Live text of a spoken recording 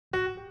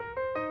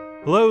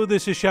Hello,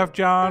 this is Chef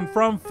John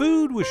from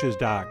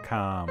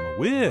foodwishes.com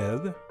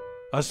with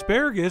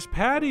asparagus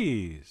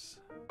patties.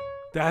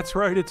 That's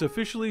right, it's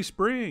officially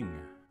spring,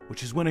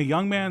 which is when a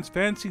young man's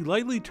fancy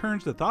lightly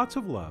turns to thoughts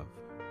of love.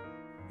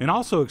 And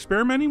also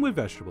experimenting with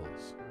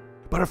vegetables.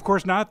 But of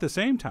course not at the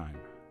same time.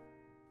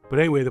 But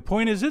anyway, the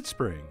point is it's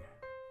spring.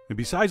 And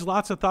besides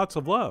lots of thoughts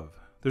of love,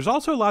 there's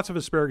also lots of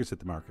asparagus at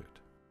the market.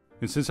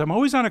 And since I'm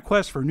always on a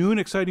quest for new and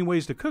exciting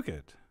ways to cook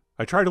it,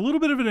 I tried a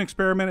little bit of an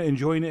experiment at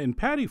enjoying it in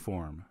patty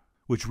form,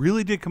 which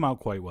really did come out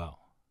quite well.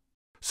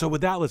 So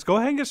with that, let's go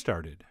ahead and get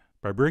started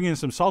by bringing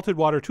some salted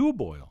water to a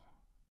boil.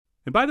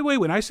 And by the way,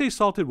 when I say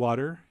salted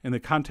water in the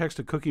context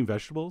of cooking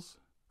vegetables,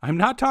 I'm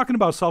not talking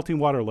about salting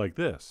water like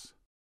this.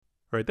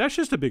 Right, that's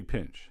just a big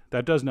pinch.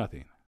 That does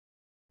nothing.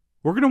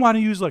 We're going to want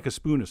to use like a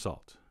spoon of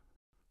salt.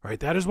 Right,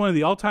 that is one of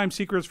the all-time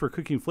secrets for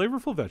cooking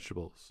flavorful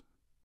vegetables.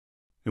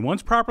 And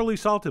once properly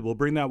salted, we'll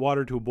bring that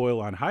water to a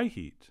boil on high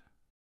heat.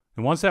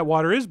 And once that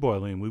water is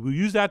boiling, we will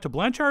use that to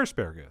blanch our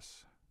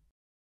asparagus.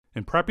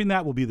 And prepping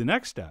that will be the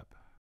next step.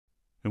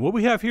 And what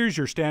we have here is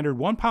your standard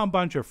 1-pound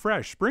bunch of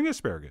fresh spring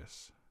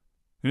asparagus.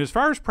 And as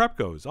far as prep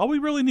goes, all we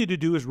really need to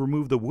do is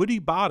remove the woody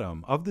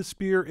bottom of the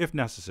spear if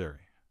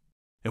necessary.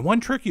 And one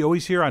trick you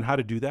always hear on how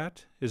to do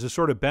that is to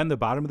sort of bend the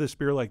bottom of the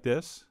spear like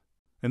this.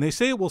 And they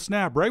say it will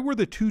snap right where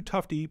the too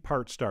tough to eat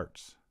part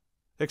starts.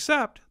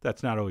 Except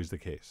that's not always the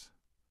case.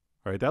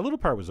 All right, that little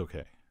part was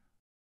okay.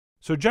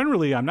 So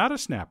generally, I'm not a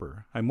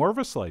snapper, I'm more of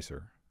a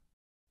slicer.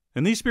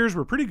 And these spears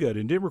were pretty good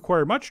and didn't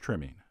require much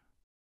trimming.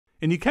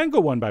 And you can go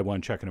one by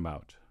one checking them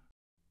out.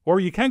 Or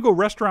you can go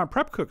restaurant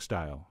prep cook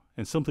style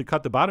and simply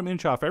cut the bottom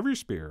inch off every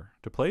spear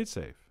to play it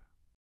safe.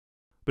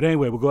 But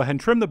anyway, we'll go ahead and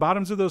trim the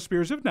bottoms of those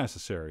spears if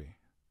necessary.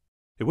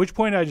 At which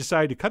point I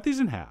decided to cut these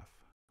in half,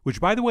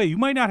 which by the way, you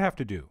might not have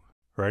to do.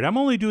 Right, I'm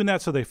only doing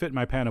that so they fit in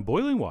my pan of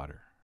boiling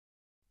water.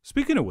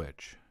 Speaking of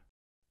which,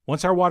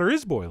 once our water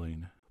is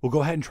boiling, we'll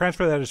go ahead and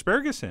transfer that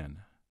asparagus in,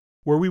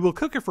 where we will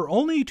cook it for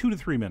only 2 to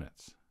 3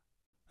 minutes.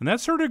 And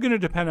that's sort of going to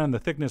depend on the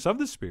thickness of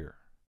the spear.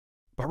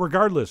 But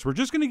regardless, we're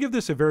just going to give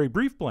this a very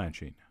brief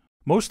blanching,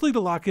 mostly to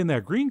lock in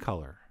that green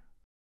color,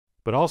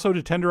 but also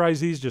to tenderize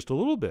these just a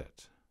little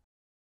bit.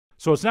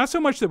 So it's not so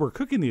much that we're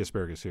cooking the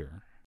asparagus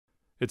here,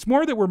 it's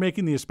more that we're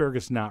making the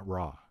asparagus not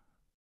raw.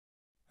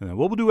 And then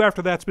what we'll do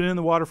after that's been in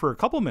the water for a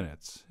couple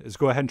minutes is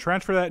go ahead and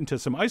transfer that into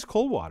some ice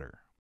cold water,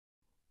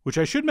 which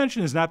I should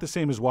mention is not the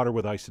same as water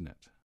with ice in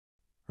it.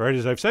 Right,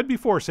 as I've said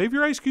before, save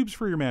your ice cubes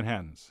for your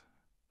Manhattans.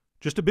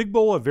 Just a big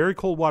bowl of very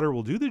cold water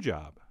will do the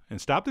job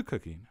and stop the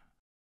cooking.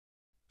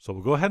 So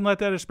we'll go ahead and let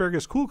that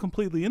asparagus cool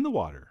completely in the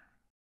water.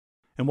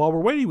 And while we're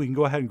waiting, we can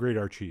go ahead and grate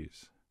our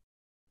cheese.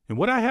 And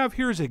what I have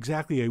here is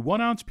exactly a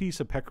 1-ounce piece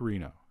of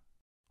pecorino,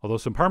 although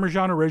some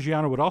Parmigiano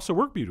Reggiano would also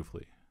work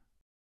beautifully.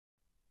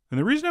 And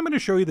the reason I'm going to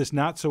show you this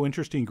not so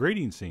interesting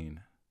grating scene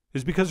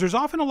is because there's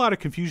often a lot of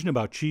confusion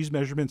about cheese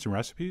measurements and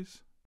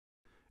recipes.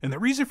 And the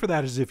reason for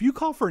that is if you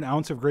call for an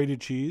ounce of grated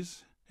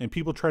cheese and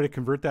people try to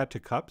convert that to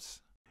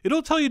cups,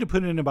 it'll tell you to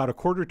put in about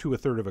 1/4 to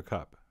 1/3 of a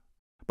cup.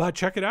 But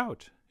check it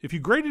out. If you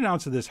grate an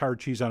ounce of this hard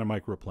cheese on a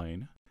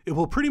microplane, it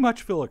will pretty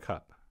much fill a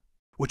cup,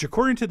 which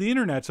according to the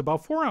internet is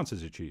about 4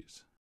 ounces of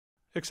cheese.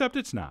 Except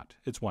it's not,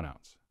 it's 1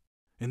 ounce.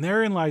 And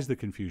therein lies the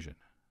confusion,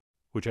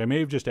 which I may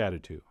have just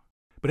added to.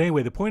 But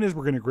anyway, the point is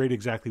we're going to grate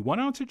exactly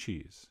 1 ounce of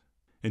cheese,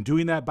 and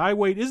doing that by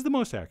weight is the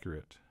most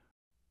accurate.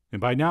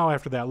 And by now,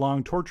 after that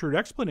long tortured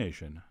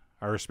explanation,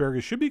 our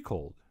asparagus should be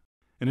cold.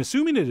 And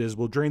assuming it is,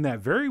 we'll drain that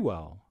very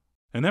well,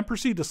 and then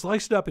proceed to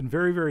slice it up in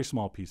very, very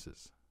small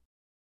pieces.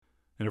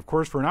 And of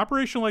course, for an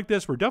operation like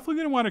this, we're definitely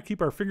going to want to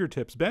keep our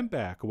fingertips bent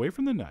back away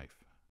from the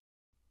knife.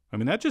 I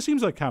mean, that just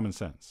seems like common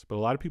sense, but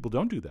a lot of people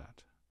don't do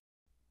that.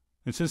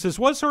 And since this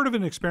was sort of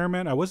an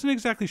experiment, I wasn't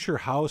exactly sure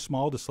how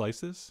small to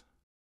slice this.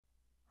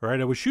 All right,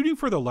 I was shooting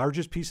for the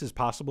largest pieces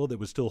possible that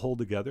would still hold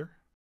together.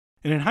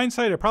 And in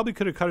hindsight, I probably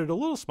could have cut it a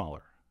little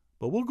smaller,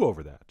 but we'll go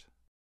over that.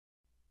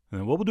 And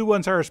then what we'll do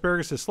once our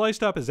asparagus is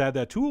sliced up is add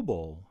that to a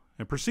bowl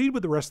and proceed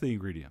with the rest of the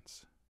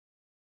ingredients,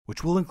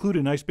 which will include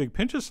a nice big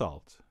pinch of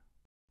salt,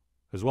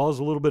 as well as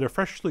a little bit of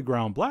freshly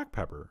ground black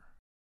pepper.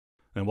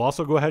 And we'll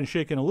also go ahead and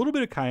shake in a little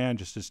bit of cayenne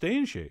just to stay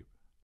in shape.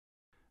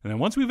 And then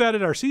once we've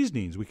added our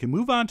seasonings, we can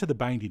move on to the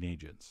binding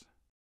agents.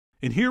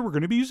 And here we're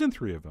going to be using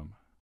 3 of them.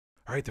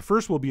 All right, the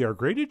first will be our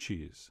grated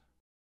cheese.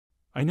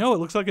 I know it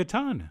looks like a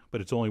ton,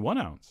 but it's only 1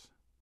 ounce.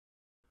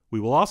 We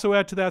will also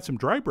add to that some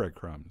dry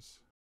breadcrumbs.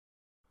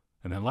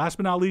 And then last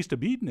but not least, a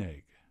beaten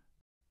egg.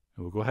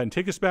 And we'll go ahead and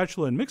take a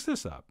spatula and mix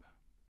this up.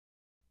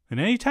 And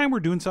anytime we're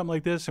doing something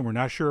like this and we're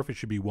not sure if it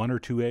should be 1 or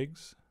 2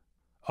 eggs,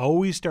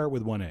 always start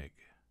with 1 egg,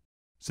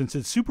 since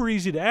it's super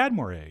easy to add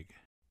more egg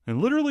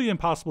and literally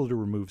impossible to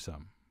remove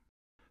some.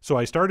 So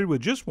I started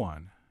with just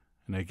 1,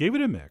 and I gave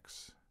it a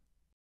mix.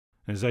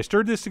 And as I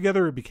stirred this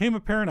together, it became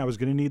apparent I was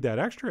going to need that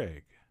extra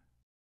egg.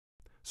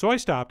 So I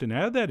stopped and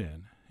added that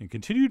in and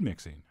continued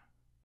mixing.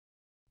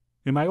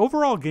 And my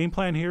overall game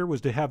plan here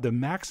was to have the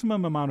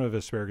maximum amount of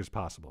asparagus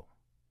possible,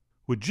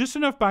 with just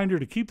enough binder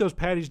to keep those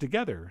patties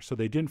together so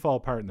they didn't fall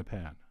apart in the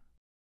pan.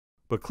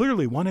 But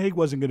clearly 1 egg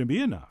wasn't going to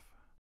be enough.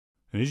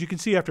 And as you can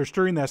see, after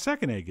stirring that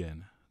second egg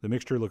in, the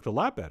mixture looked a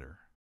lot better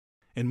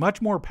and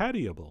much more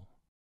pattyable.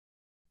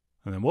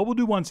 And then what we'll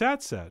do once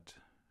that's set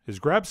is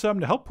grab some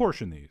to help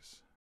portion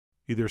these.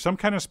 Either some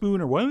kind of spoon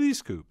or one of these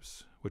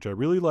scoops, which I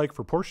really like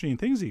for portioning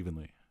things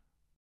evenly.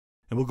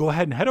 And we'll go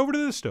ahead and head over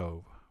to the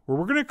stove, where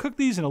we're going to cook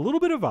these in a little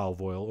bit of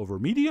olive oil over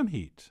medium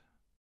heat.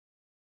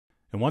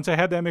 And once I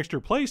had that mixture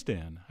placed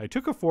in, I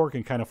took a fork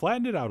and kind of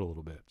flattened it out a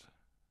little bit,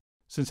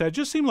 since that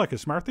just seemed like a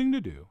smart thing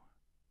to do.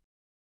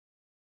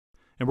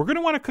 And we're going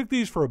to want to cook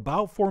these for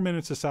about 4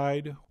 minutes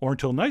aside, or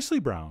until nicely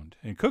browned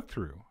and cooked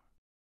through.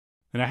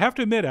 And I have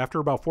to admit, after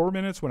about 4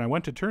 minutes when I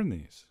went to turn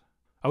these,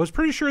 I was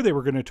pretty sure they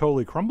were going to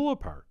totally crumble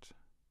apart.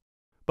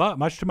 But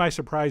much to my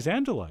surprise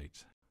and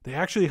delight, they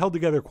actually held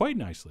together quite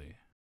nicely.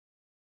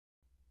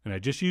 And I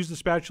just used the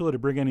spatula to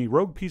bring any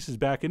rogue pieces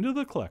back into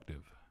the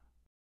collective.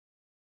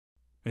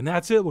 And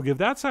that's it. We'll give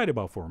that side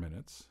about 4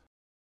 minutes.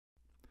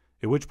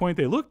 At which point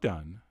they looked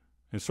done,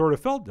 and sort of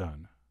felt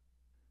done,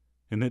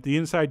 and that the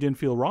inside didn't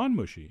feel raw and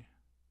mushy.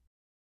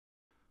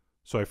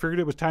 So I figured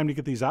it was time to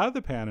get these out of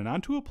the pan and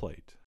onto a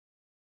plate.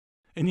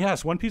 And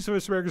yes, one piece of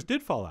asparagus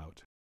did fall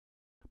out.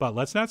 But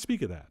let's not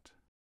speak of that.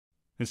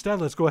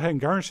 Instead, let's go ahead and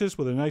garnish this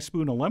with a nice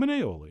spoon of lemon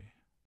aioli.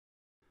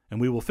 And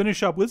we will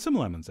finish up with some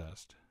lemon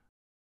zest.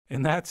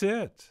 And that's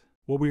it.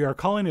 What we are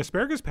calling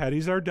asparagus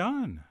patties are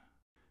done.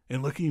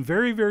 And looking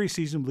very, very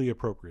seasonably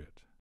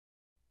appropriate.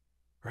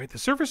 Right, the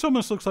surface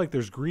almost looks like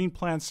there's green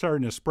plants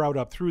starting to sprout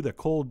up through the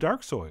cold,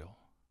 dark soil.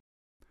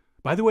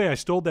 By the way, I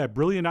stole that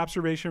brilliant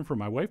observation from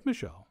my wife,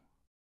 Michelle.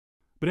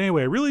 But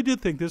anyway, I really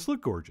did think this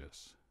looked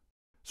gorgeous.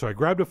 So I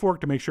grabbed a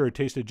fork to make sure it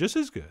tasted just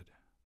as good.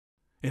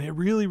 And it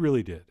really,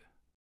 really did.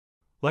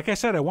 Like I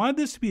said, I wanted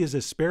this to be as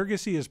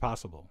asparagus-y as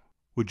possible,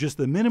 with just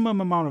the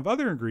minimum amount of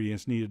other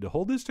ingredients needed to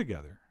hold this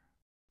together.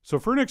 So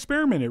for an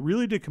experiment, it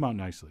really did come out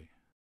nicely.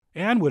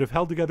 And would have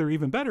held together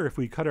even better if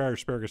we cut our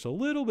asparagus a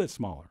little bit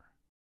smaller.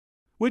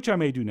 Which I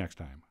may do next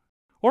time.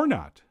 Or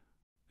not.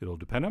 It'll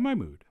depend on my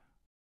mood.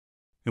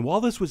 And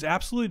while this was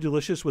absolutely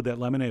delicious with that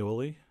lemon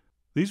aioli,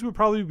 these would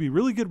probably be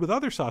really good with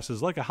other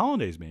sauces like a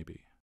hollandaise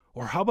maybe.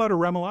 Or how about a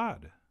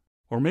remoulade?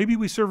 Or maybe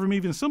we serve them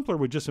even simpler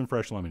with just some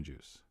fresh lemon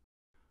juice.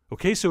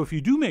 Okay, so if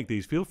you do make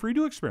these, feel free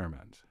to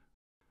experiment.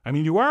 I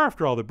mean, you are,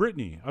 after all, the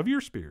Brittany of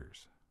your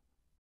spears.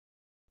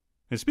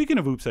 And speaking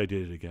of oops, I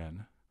did it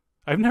again.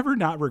 I've never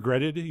not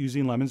regretted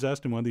using lemon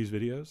zest in one of these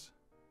videos.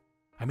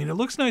 I mean, it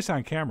looks nice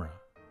on camera,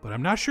 but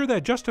I'm not sure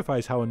that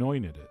justifies how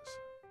annoying it is.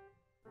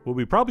 What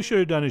we probably should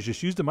have done is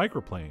just use the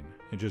microplane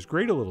and just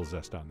grate a little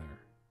zest on there.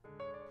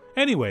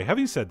 Anyway,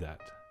 having said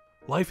that,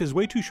 life is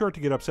way too short to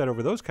get upset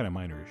over those kind of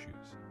minor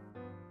issues.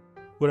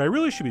 What I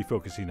really should be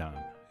focusing on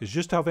is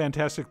just how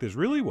fantastic this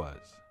really was,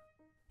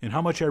 and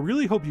how much I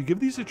really hope you give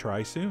these a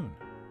try soon.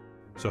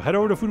 So head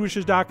over to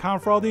foodwishes.com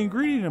for all the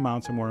ingredient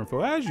amounts and more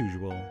info as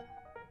usual.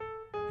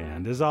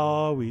 And as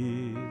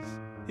always,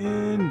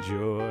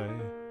 enjoy.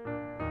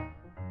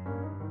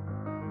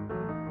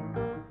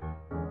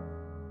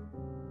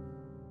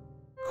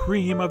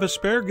 Cream of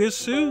asparagus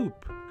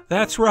soup.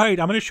 That's right,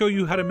 I'm going to show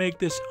you how to make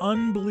this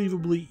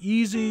unbelievably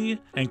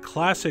easy and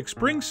classic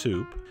spring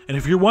soup. And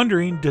if you're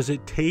wondering, does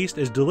it taste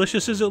as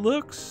delicious as it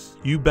looks?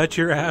 You bet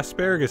your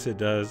asparagus it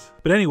does.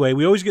 But anyway,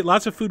 we always get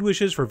lots of food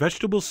wishes for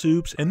vegetable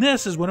soups, and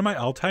this is one of my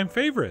all-time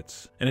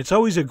favorites. And it's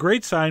always a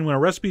great sign when a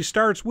recipe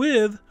starts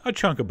with a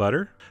chunk of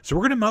butter. So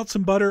we're going to melt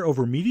some butter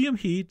over medium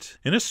heat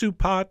in a soup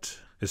pot.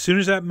 As soon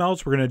as that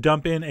melts, we're going to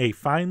dump in a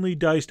finely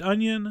diced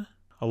onion,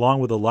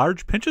 along with a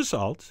large pinch of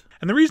salt.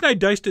 And the reason I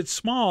diced it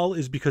small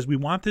is because we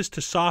want this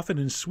to soften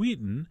and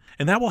sweeten,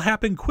 and that will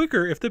happen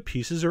quicker if the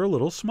pieces are a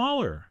little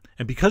smaller.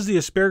 And because the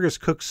asparagus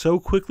cooks so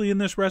quickly in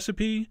this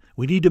recipe,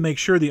 we need to make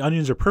sure the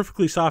onions are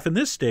perfectly soft in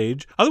this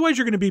stage, otherwise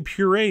you're going to be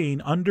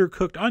pureeing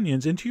undercooked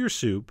onions into your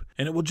soup,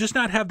 and it will just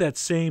not have that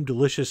same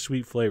delicious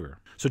sweet flavor.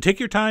 So take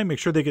your time, make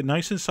sure they get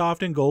nice and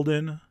soft and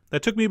golden.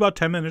 That took me about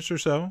 10 minutes or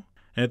so.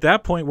 And at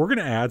that point, we're going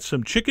to add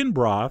some chicken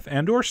broth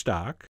and or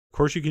stock. Of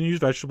course, you can use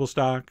vegetable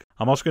stock.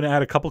 I'm also going to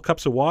add a couple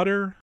cups of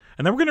water.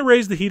 And then we're going to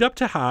raise the heat up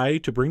to high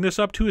to bring this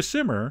up to a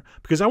simmer,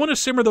 because I want to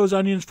simmer those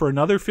onions for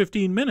another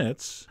 15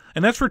 minutes.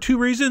 And that's for two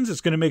reasons.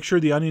 It's going to make sure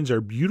the onions are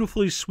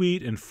beautifully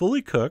sweet and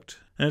fully cooked.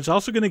 And it's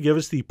also going to give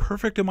us the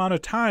perfect amount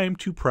of time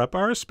to prep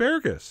our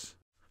asparagus.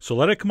 So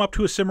let it come up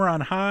to a simmer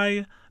on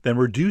high, then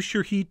reduce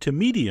your heat to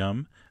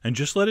medium, and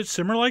just let it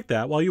simmer like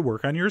that while you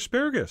work on your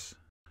asparagus.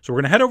 So we're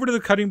going to head over to the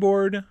cutting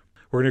board.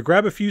 We're going to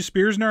grab a few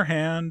spears in our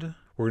hand.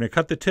 We're going to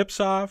cut the tips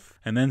off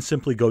and then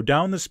simply go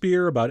down the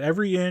spear about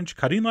every inch,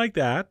 cutting like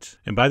that.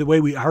 And by the way,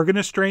 we are going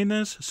to strain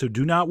this, so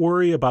do not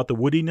worry about the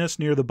woodiness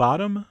near the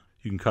bottom.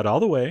 You can cut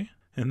all the way.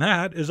 And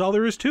that is all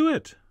there is to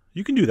it.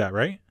 You can do that,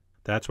 right?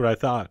 That's what I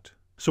thought.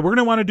 So we're going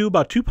to want to do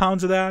about 2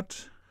 pounds of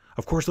that.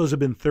 Of course, those have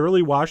been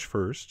thoroughly washed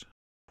first.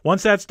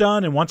 Once that's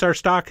done, and once our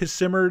stock has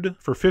simmered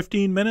for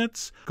 15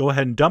 minutes, go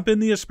ahead and dump in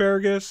the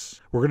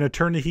asparagus. We're going to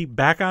turn the heat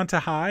back on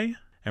to high.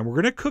 And we're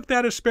going to cook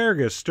that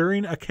asparagus,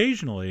 stirring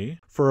occasionally,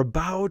 for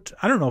about,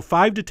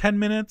 5 to 10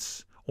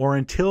 minutes, or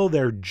until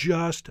they're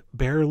just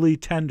barely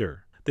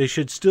tender. They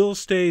should still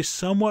stay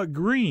somewhat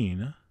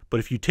green, but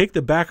if you take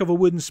the back of a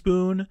wooden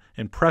spoon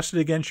and press it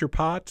against your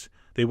pot,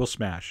 they will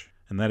smash.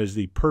 And that is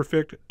the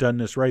perfect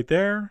doneness right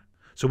there.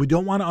 So we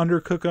don't want to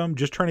undercook them,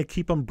 just trying to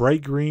keep them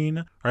bright green.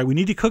 All right, we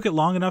need to cook it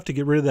long enough to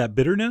get rid of that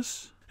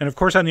bitterness. And of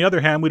course, on the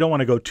other hand, we don't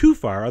want to go too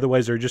far,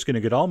 otherwise they're just going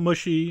to get all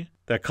mushy.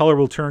 That color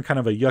will turn kind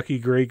of a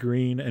yucky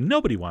gray-green, and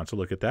nobody wants to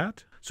look at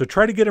that. So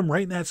try to get them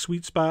right in that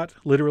sweet spot,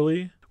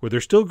 literally, where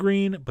they're still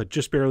green, but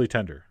just barely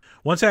tender.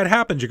 Once that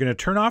happens, you're going to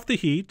turn off the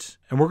heat,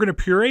 and we're going to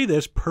puree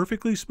this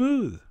perfectly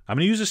smooth. I'm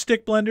going to use a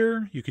stick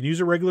blender. You can use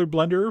a regular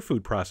blender or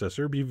food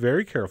processor. Be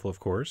very careful, of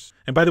course.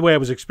 And by the way, I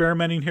was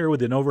experimenting here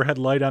with an overhead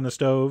light on the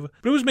stove,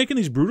 but it was making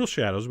these brutal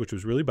shadows, which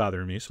was really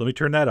bothering me. So let me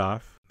turn that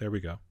off. There we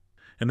go.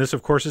 And this,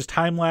 of course, is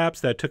time-lapse.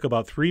 That took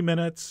about 3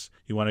 minutes.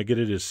 You want to get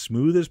it as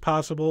smooth as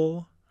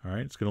possible. All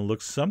right, it's going to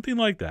look something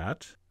like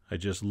that. I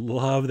just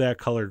love that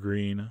color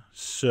green.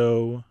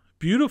 So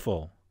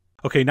beautiful.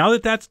 Okay, now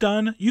that that's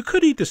done, you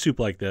could eat the soup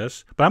like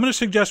this, but I'm going to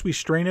suggest we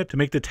strain it to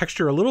make the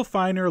texture a little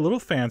finer, a little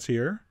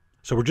fancier.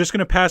 So we're just going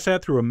to pass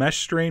that through a mesh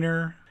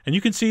strainer, and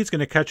you can see it's going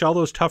to catch all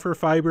those tougher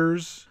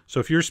fibers. So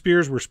if your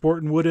spears were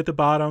sporting wood at the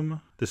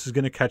bottom, this is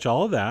going to catch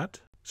all of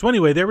that. So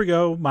anyway, there we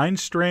go.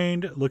 Mine's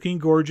strained, looking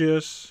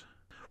gorgeous.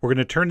 We're going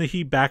to turn the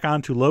heat back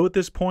on to low at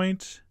this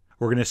point.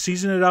 We're going to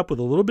season it up with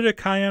a little bit of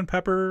cayenne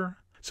pepper,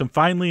 some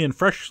finely and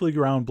freshly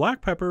ground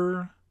black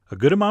pepper, a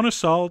good amount of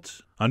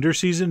salt.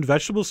 Under-seasoned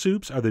vegetable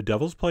soups are the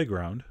devil's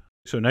playground.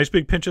 So a nice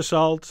big pinch of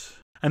salt.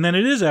 And then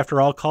it is,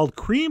 after all, called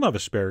cream of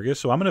asparagus,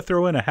 so I'm going to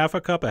throw in a half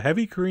a cup of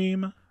heavy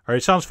cream. All right,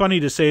 it sounds funny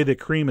to say that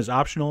cream is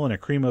optional in a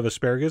cream of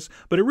asparagus,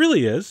 but it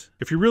really is.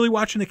 If you're really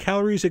watching the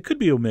calories, it could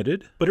be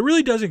omitted, but it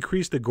really does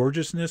increase the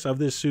gorgeousness of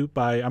this soup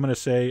by, I'm going to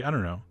say, I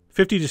don't know,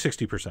 50 to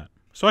 60%.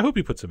 So I hope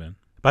you put some in.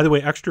 By the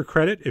way, extra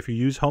credit if you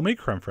use homemade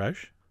creme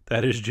fraiche.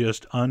 That is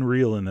just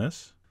unreal in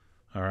this.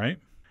 All right.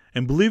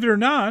 And believe it or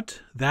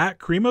not, that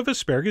cream of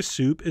asparagus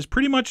soup is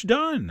pretty much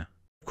done.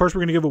 Of course,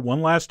 we're going to give it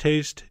one last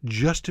taste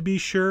just to be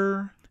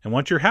sure. And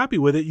once you're happy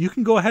with it, you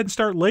can go ahead and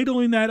start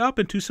ladling that up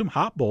into some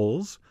hot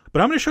bowls.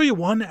 But I'm going to show you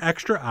one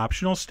extra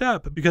optional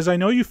step because I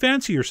know you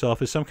fancy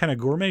yourself as some kind of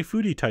gourmet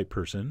foodie type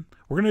person.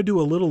 We're going to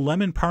do a little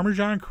lemon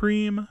Parmesan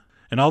cream.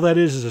 And all that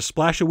is a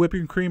splash of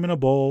whipping cream in a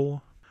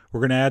bowl. We're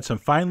going to add some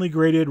finely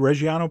grated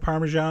Reggiano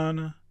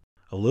Parmesan,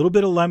 a little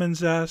bit of lemon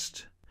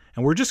zest,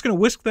 and we're just going to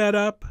whisk that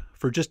up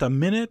for just a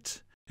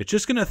minute. It's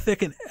just going to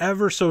thicken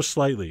ever so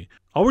slightly.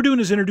 All we're doing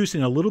is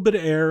introducing a little bit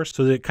of air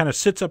so that it kind of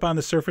sits up on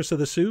the surface of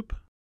the soup,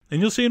 and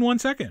you'll see in 1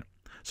 second.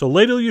 So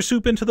ladle your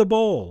soup into the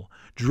bowl.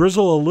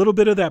 Drizzle a little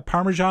bit of that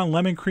Parmesan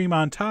lemon cream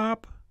on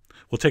top.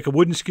 We'll take a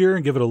wooden skewer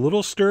and give it a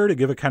little stir to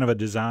give it kind of a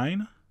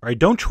design. All right,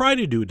 don't try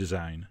to do a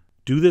design.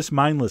 Do this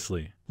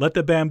mindlessly. Let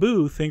the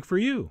bamboo think for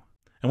you.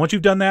 And once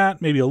you've done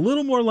that, maybe a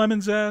little more lemon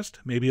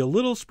zest, maybe a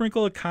little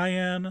sprinkle of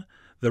cayenne,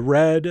 the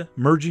red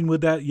merging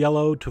with that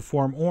yellow to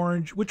form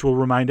orange, which will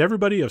remind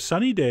everybody of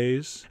sunny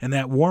days and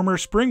that warmer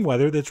spring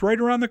weather that's right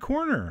around the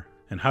corner.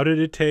 And how did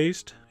it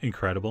taste?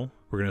 Incredible.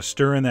 We're going to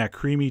stir in that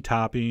creamy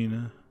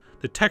topping.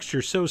 The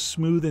texture so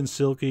smooth and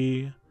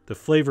silky. The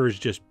flavor is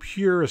just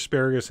pure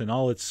asparagus in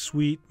all its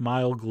sweet,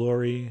 mild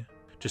glory.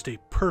 Just a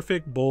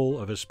perfect bowl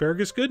of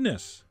asparagus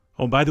goodness.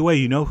 Oh, by the way,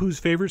 you know whose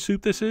favorite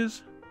soup this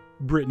is?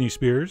 Britney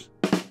Spears.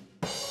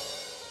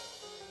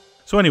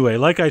 So anyway,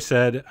 like I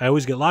said, I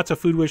always get lots of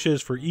food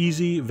wishes for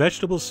easy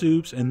vegetable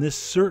soups, and this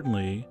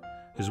certainly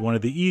is one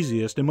of the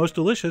easiest and most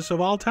delicious of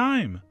all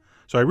time.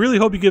 So I really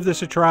hope you give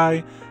this a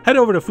try. Head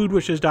over to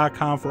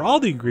foodwishes.com for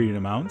all the ingredient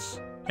amounts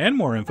and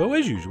more info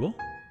as usual.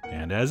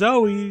 And as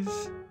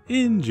always,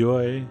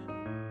 enjoy.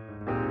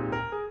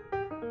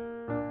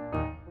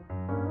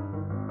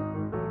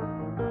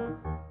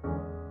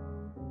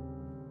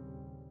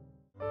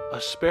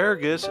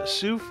 Asparagus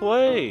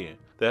Soufflé.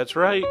 That's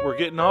right, we're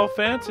getting all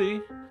fancy.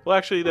 Well,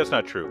 actually, that's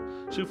not true.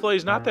 Soufflé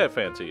is not that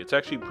fancy. It's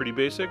actually pretty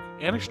basic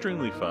and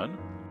extremely fun.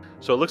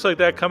 So it looks like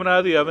that coming out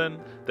of the oven.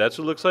 That's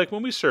what it looks like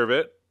when we serve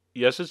it.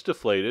 Yes, it's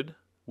deflated.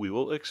 We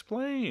will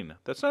explain.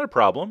 That's not a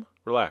problem.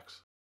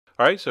 Relax.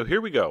 All right, so here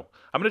we go.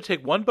 I'm going to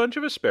take one bunch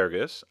of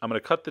asparagus. I'm going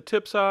to cut the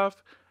tips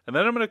off, and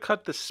then I'm going to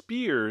cut the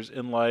spears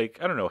in like,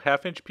 I don't know,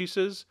 half-inch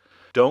pieces.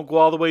 Don't go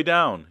all the way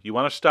down. You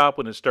want to stop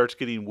when it starts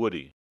getting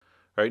woody.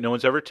 All right, no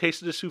one's ever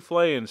tasted a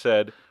soufflé and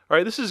said, all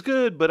right, this is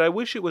good, but I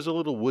wish it was a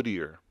little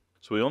woodier.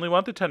 So we only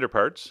want the tender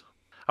parts.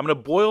 I'm going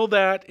to boil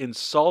that in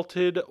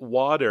salted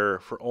water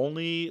for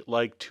only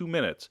like 2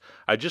 minutes.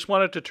 I just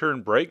want it to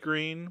turn bright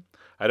green.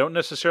 I don't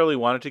necessarily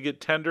want it to get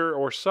tender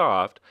or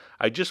soft.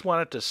 I just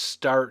want it to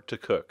start to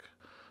cook.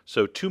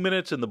 So 2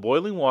 minutes in the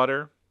boiling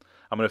water.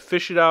 I'm going to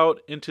fish it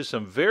out into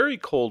some very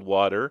cold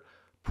water,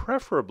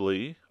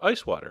 preferably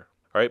ice water.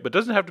 All right, but it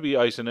doesn't have to be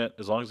ice in it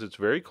as long as it's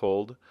very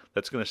cold.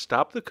 That's going to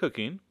stop the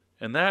cooking,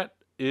 and that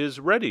is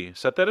ready.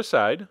 Set that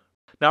aside.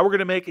 Now we're going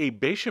to make a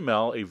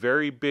bechamel, a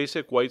very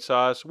basic white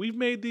sauce. We've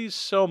made these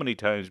so many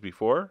times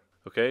before.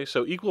 Okay,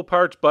 so equal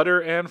parts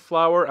butter and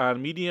flour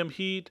on medium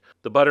heat.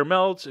 The butter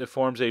melts. It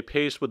forms a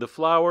paste with the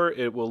flour.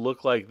 It will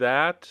look like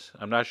that.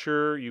 I'm not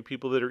sure you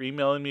people that are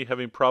emailing me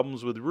having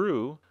problems with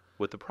roux,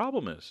 what the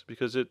problem is,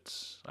 because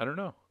it's, I don't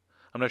know.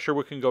 I'm not sure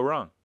what can go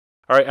wrong.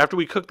 All right, after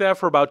we cook that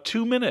for about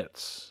 2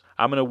 minutes,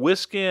 I'm going to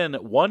whisk in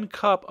 1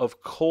 cup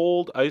of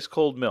cold, ice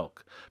cold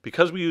milk.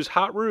 Because we use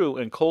hot roux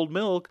and cold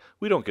milk,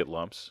 we don't get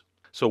lumps.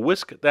 So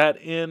whisk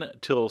that in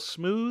till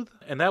smooth,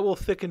 and that will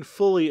thicken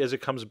fully as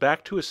it comes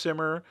back to a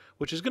simmer,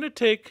 which is going to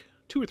take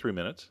 2 or 3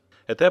 minutes.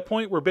 At that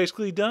point, we're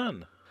basically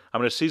done. I'm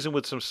going to season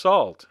with some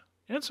salt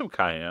and some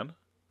cayenne.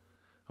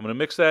 I'm going to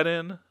mix that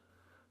in.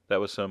 That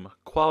was some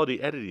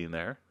quality editing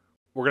there.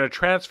 We're going to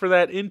transfer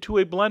that into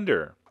a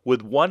blender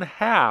with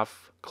 1/2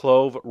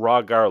 clove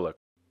raw garlic.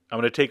 I'm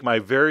going to take my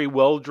very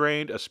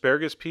well-drained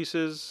asparagus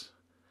pieces,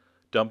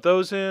 dump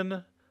those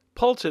in,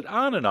 pulse it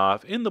on and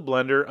off in the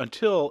blender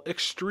until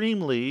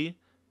extremely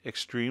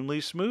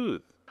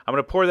smooth. I'm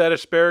going to pour that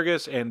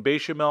asparagus and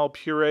bechamel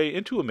puree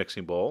into a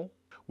mixing bowl.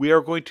 We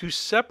are going to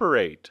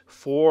separate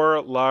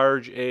 4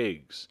 large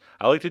eggs.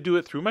 I like to do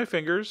it through my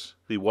fingers.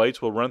 The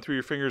whites will run through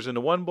your fingers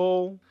into one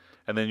bowl,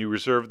 and then you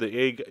reserve the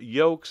egg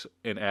yolks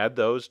and add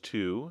those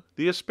to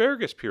the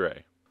asparagus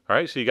puree. All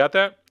right, so you got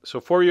that?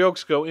 So 4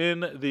 yolks go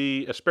in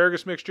the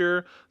asparagus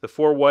mixture. The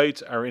 4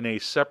 whites are in a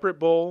separate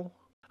bowl.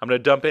 I'm going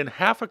to dump in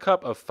 1/2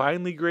 cup of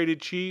finely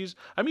grated cheese.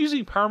 I'm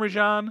using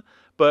Parmesan,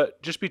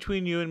 but just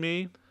between you and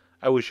me,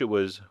 I wish it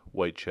was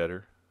white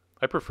cheddar.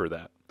 I prefer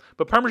that.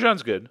 But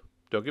Parmesan's good.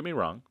 Don't get me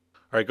wrong.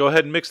 All right, go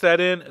ahead and mix that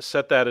in.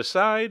 Set that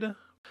aside.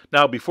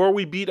 Now, before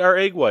we beat our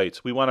egg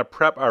whites, we want to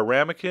prep our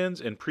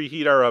ramekins and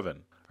preheat our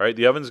oven. All right,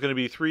 the oven's going to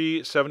be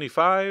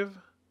 375.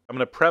 I'm going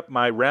to prep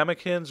my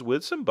ramekins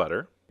with some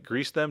butter.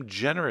 Grease them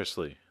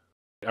generously.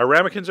 Our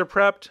ramekins are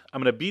prepped.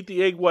 I'm going to beat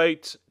the egg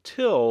whites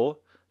till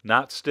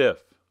not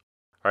stiff.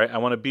 All right, I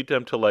want to beat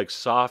them to like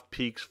soft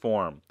peaks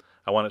form.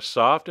 I want it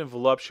soft and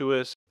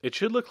voluptuous. It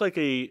should look like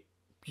a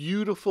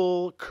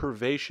beautiful,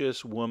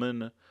 curvaceous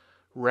woman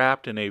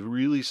wrapped in a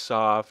really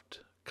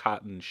soft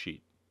cotton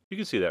sheet. You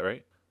can see that,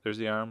 right? There's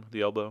the arm,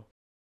 the elbow.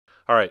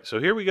 All right, so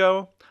here we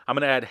go. I'm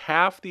going to add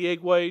 1/2 the egg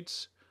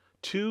whites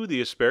to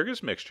the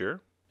asparagus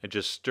mixture and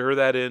just stir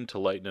that in to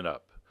lighten it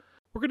up.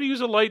 We're going to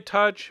use a light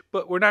touch,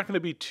 but we're not going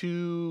to be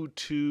too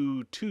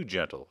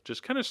gentle.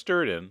 Just kind of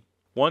stir it in.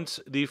 Once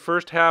the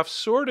first half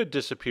sort of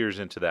disappears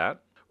into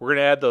that, we're going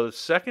to add the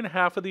second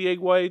half of the egg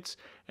whites,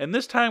 and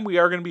this time we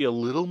are going to be a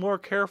little more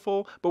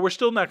careful, but we're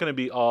still not going to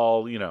be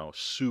all,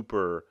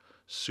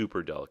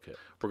 super delicate.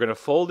 We're going to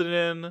fold it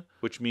in,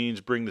 which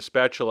means bring the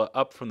spatula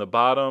up from the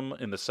bottom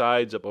and the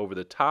sides up over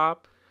the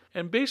top,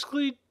 and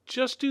basically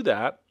just do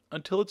that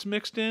until it's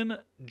mixed in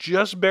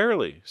just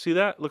barely. See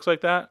that? Looks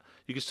like that?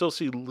 You can still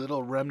see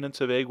little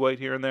remnants of egg white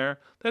here and there.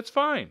 That's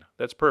fine.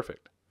 That's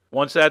perfect.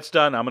 Once that's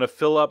done, I'm going to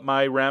fill up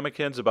my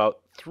ramekins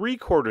about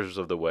 3/4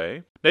 of the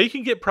way. Now you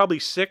can get probably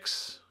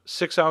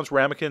 6-ounce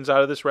ramekins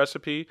out of this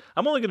recipe.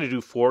 I'm only going to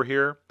do 4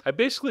 here. I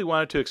basically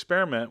wanted to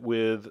experiment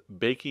with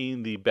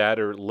baking the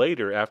batter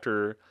later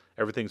after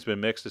everything's been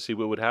mixed to see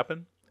what would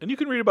happen. And you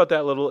can read about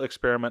that little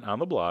experiment on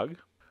the blog.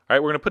 All right,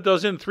 we're going to put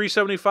those in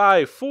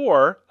 375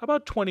 for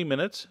about 20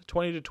 minutes,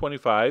 20 to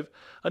 25,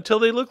 until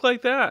they look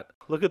like that.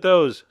 Look at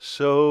those.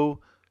 So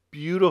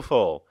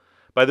beautiful.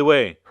 By the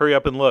way, hurry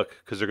up and look,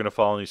 because they're going to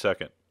fall any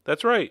second.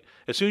 That's right.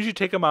 As soon as you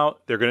take them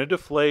out, they're going to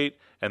deflate,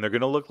 and they're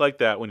going to look like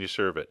that when you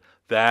serve it.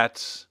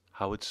 That's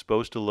how it's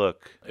supposed to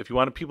look. If you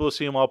want people to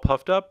see them all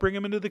puffed up, bring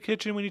them into the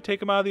kitchen when you take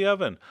them out of the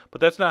oven.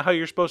 But that's not how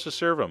you're supposed to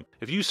serve them.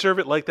 If you serve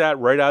it like that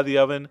right out of the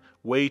oven,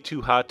 way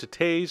too hot to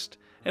taste,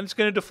 and it's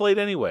going to deflate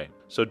anyway.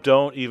 So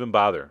don't even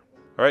bother.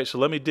 All right, so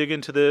let me dig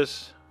into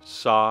this.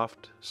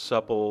 Soft,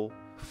 supple,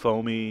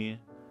 foamy,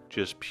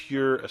 just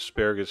pure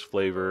asparagus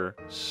flavor.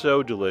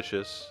 So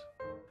delicious.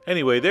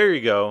 Anyway, there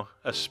you go.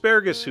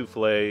 Asparagus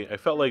soufflé. I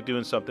felt like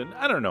doing something,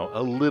 I don't know,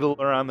 a little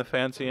on the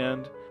fancy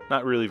end.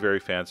 Not really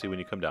very fancy when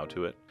you come down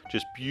to it.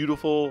 Just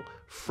beautiful,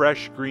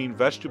 fresh green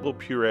vegetable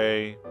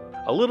puree,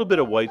 a little bit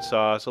of white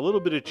sauce, a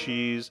little bit of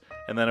cheese,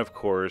 and then, of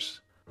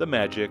course, the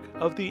magic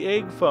of the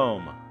egg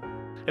foam.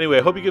 Anyway,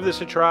 I hope you give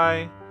this a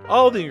try.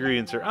 All the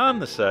ingredients are on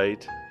the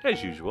site,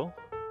 as usual.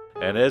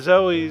 And as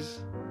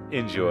always,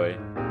 enjoy.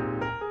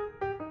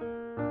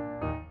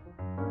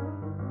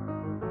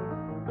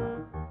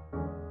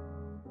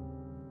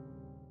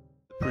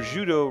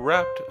 Prosciutto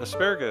Wrapped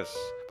Asparagus.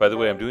 By the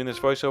way, I'm doing this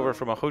voiceover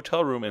from a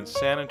hotel room in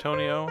San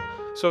Antonio,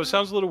 so if it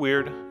sounds a little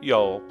weird,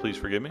 y'all, please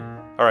forgive me.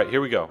 All right,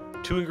 here we go.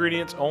 2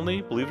 ingredients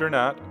only, believe it or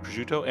not,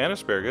 prosciutto and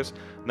asparagus.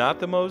 Not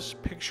the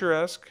most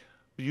picturesque,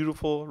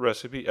 beautiful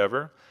recipe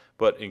ever,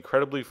 but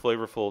incredibly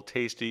flavorful,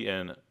 tasty,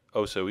 and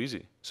oh so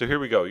easy. So here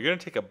we go. You're going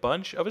to take a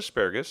bunch of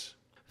asparagus,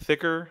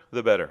 thicker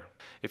the better.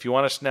 If you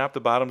want to snap the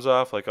bottoms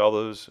off like all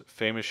those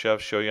famous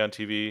chefs show you on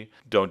TV,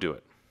 don't do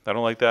it. I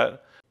don't like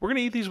that. We're going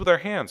to eat these with our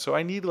hands, so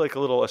I need like a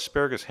little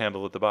asparagus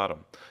handle at the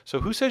bottom. So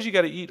who says you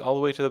got to eat all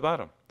the way to the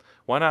bottom?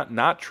 Why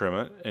not trim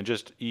it and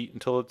just eat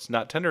until it's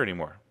not tender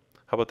anymore?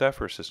 How about that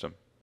for a system?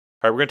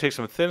 All right, we're going to take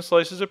some thin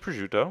slices of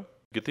prosciutto,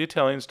 get the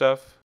Italian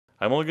stuff.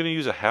 I'm only going to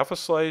use a 1/2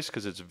 slice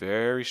because it's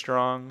very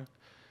strong,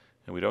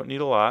 and we don't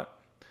need a lot.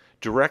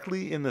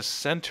 Directly in the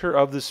center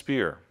of the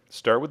spear.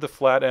 Start with the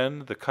flat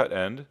end, the cut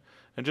end,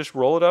 and just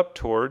roll it up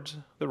towards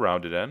the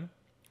rounded end,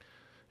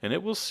 and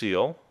it will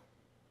seal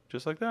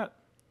just like that.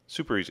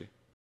 Super easy.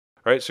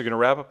 All right, so you're going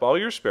to wrap up all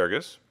your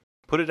asparagus.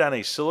 Put it on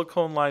a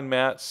silicone-lined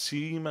mat,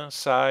 seam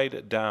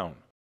side down.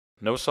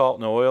 No salt,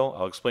 no oil.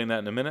 I'll explain that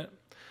in a minute.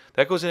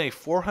 That goes in a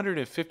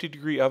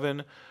 450-degree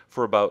oven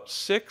for about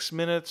 6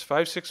 minutes,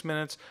 5-6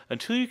 minutes,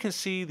 until you can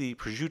see the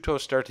prosciutto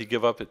start to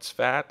give up its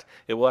fat.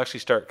 It will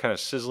actually start kind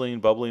of sizzling,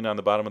 bubbling on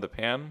the bottom of the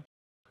pan.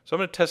 So I'm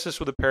going to test this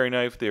with a paring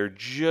knife. They're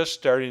just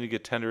starting to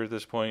get tender at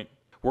this point.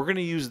 We're going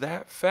to use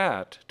that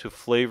fat to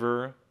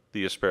flavor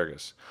the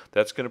asparagus.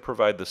 That's going to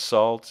provide the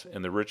salt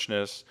and the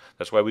richness.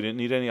 That's why we didn't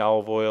need any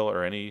olive oil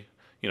or any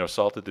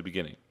salt at the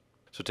beginning.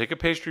 So take a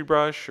pastry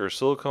brush or a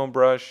silicone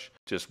brush,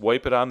 just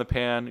wipe it on the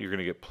pan. You're going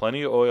to get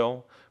plenty of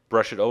oil,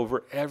 brush it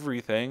over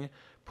everything,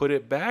 put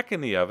it back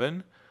in the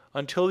oven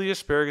until the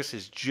asparagus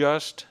is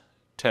just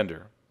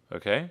tender,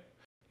 okay?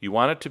 You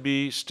want it to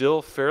be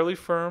still fairly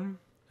firm,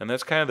 and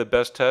that's kind of the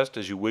best test.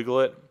 As you wiggle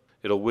it,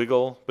 it'll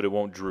wiggle, but it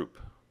won't droop.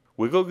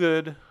 Wiggle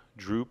good,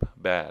 droop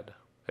bad.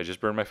 I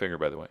just burned my finger,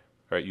 by the way.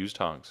 All right, use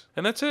tongs.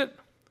 And that's it.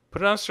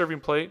 Put it on a serving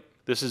plate.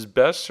 This is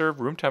best served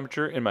room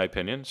temperature, in my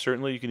opinion.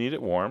 Certainly you can eat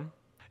it warm.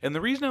 And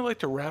the reason I like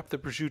to wrap the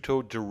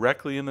prosciutto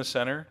directly in the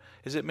center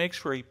is it makes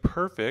for a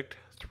perfect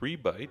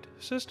 3-bite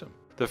system.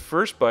 The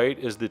first bite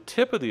is the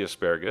tip of the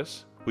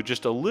asparagus with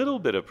just a little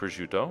bit of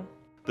prosciutto.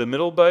 The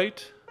middle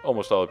bite,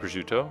 almost all the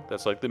prosciutto.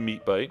 That's like the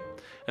meat bite.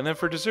 And then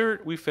for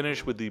dessert, we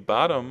finish with the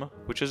bottom,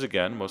 which is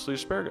again mostly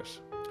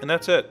asparagus. And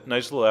that's it.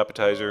 Nice little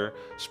appetizer.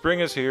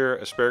 Spring is here.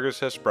 Asparagus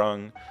has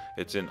sprung.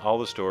 It's in all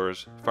the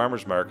stores,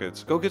 farmers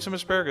markets. Go get some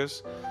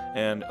asparagus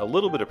and a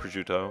little bit of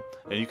prosciutto,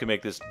 and you can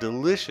make this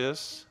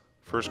delicious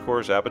first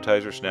course,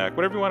 appetizer, snack,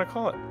 whatever you want to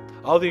call it.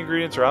 All the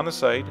ingredients are on the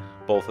site,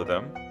 both of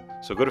them.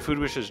 So go to Food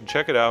Wishes and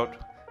check it out.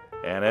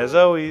 And as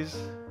always,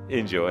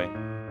 enjoy.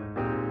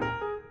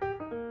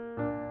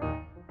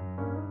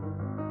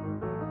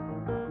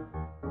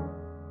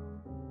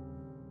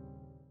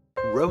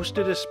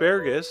 Roasted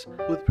asparagus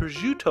with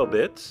prosciutto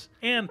bits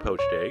and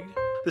poached egg.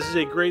 This is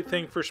a great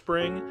thing for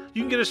spring.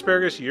 You can get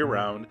asparagus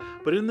year-round,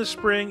 but in the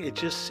spring it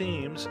just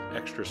seems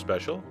extra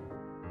special.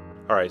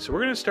 Alright, so we're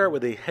going to start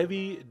with a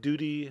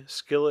heavy-duty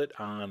skillet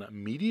on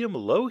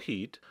medium-low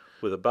heat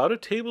with about a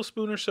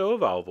tablespoon or so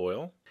of olive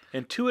oil,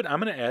 and to it I'm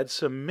going to add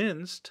some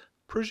minced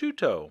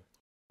prosciutto.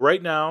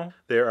 Right now,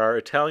 there are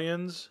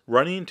Italians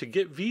running to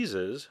get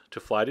visas to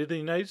fly to the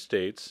United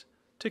States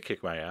to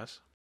kick my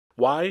ass.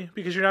 Why?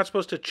 Because you're not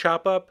supposed to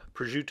chop up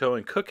prosciutto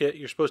and cook it.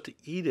 You're supposed to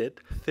eat it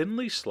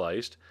thinly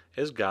sliced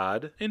as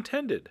God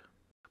intended.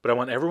 But I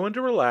want everyone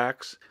to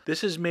relax.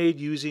 This is made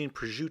using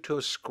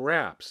prosciutto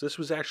scraps. This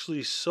was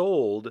actually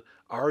sold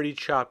already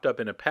chopped up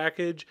in a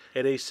package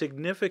at a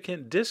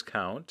significant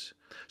discount.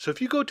 So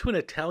if you go to an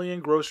Italian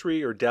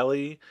grocery or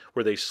deli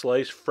where they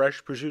slice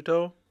fresh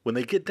prosciutto, when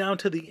they get down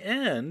to the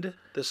end,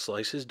 the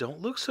slices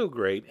don't look so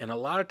great. And a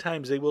lot of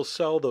times they will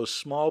sell those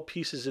small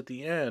pieces at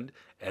the end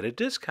at a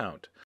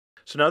discount.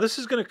 So now this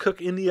is going to cook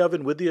in the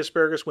oven with the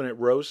asparagus when it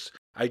roasts.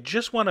 I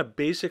just want to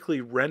basically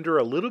render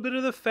a little bit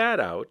of the fat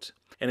out,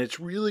 and it's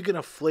really going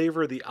to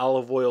flavor the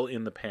olive oil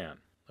in the pan,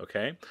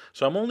 okay?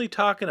 So I'm only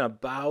talking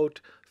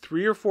about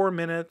 3 or 4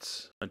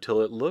 minutes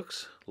until it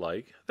looks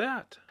like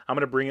that. I'm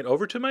going to bring it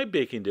over to my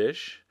baking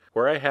dish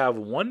where I have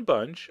 1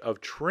 bunch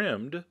of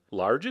trimmed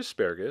large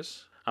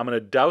asparagus. I'm going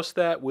to douse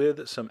that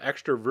with some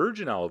extra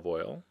virgin olive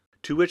oil,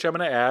 to which I'm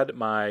going to add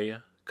my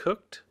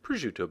cooked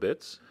prosciutto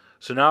bits.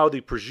 So now the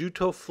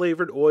prosciutto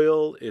flavored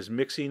oil is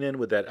mixing in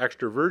with that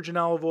extra virgin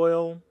olive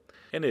oil,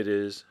 and it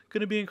is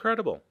going to be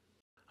incredible.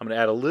 I'm going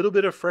to add a little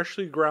bit of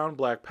freshly ground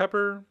black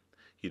pepper.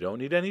 You don't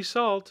need any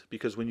salt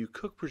because when you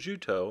cook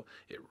prosciutto,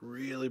 it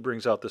really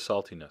brings out the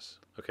saltiness.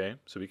 Okay,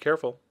 so be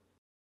careful.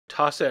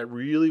 Toss that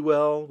really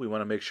well. We want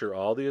to make sure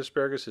all the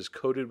asparagus is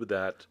coated with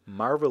that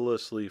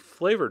marvelously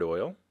flavored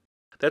oil.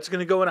 That's going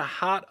to go in a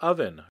hot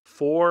oven,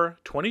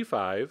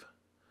 425,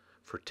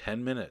 for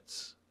 10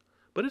 minutes.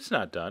 But it's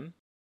not done.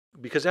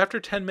 Because after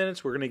 10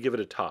 minutes, we're going to give it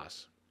a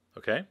toss,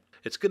 okay?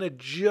 It's going to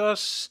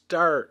just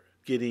start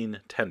getting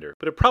tender,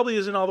 but it probably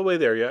isn't all the way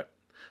there yet.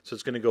 So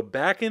it's going to go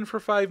back in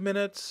for 5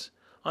 minutes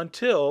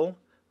until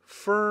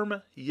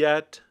firm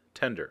yet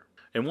tender.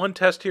 And one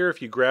test here, if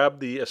you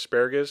grab the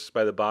asparagus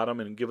by the bottom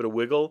and give it a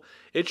wiggle,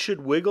 it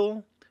should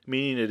wiggle,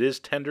 meaning it is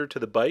tender to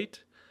the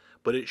bite,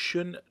 but it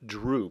shouldn't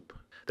droop.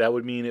 That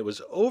would mean it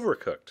was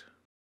overcooked.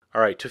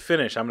 All right, to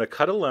finish, I'm going to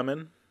cut a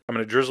lemon. I'm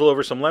going to drizzle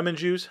over some lemon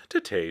juice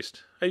to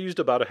taste. I used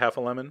about a half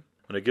a lemon.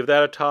 I'm going to give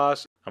that a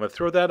toss. I'm going to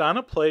throw that on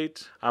a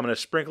plate. I'm going to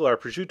sprinkle our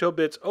prosciutto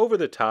bits over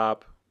the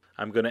top.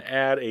 I'm going to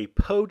add a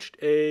poached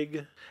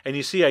egg. And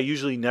you see I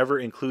usually never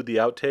include the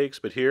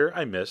outtakes, but here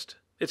I missed.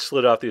 It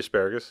slid off the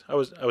asparagus. I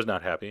was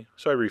not happy,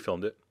 so I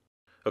refilmed it.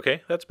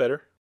 Okay, that's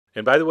better.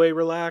 And by the way,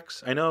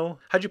 relax. I know.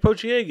 How'd you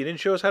poach the egg? You didn't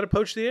show us how to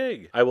poach the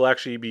egg. I will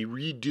actually be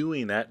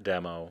redoing that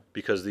demo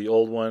because the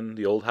old one,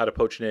 the old how to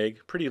poach an egg,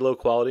 pretty low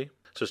quality.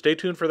 So stay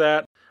tuned for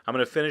that. I'm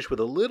going to finish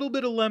with a little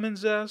bit of lemon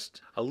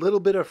zest, a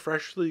little bit of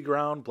freshly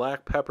ground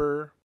black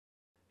pepper.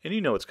 And you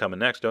know what's coming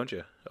next, don't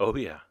you? Oh,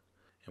 yeah.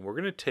 And we're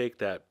going to take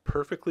that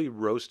perfectly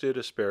roasted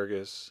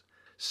asparagus,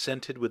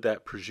 scented with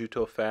that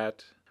prosciutto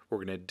fat. We're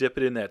going to dip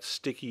it in that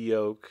sticky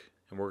yolk,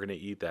 and we're going to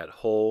eat that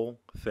whole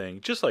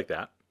thing just like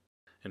that.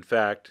 In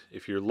fact,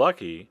 if you're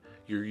lucky,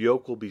 your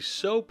yolk will be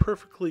so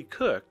perfectly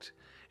cooked,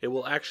 it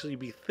will actually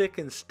be thick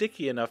and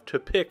sticky enough to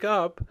pick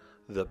up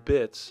the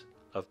bits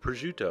of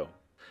prosciutto.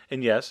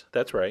 And yes,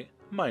 that's right,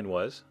 mine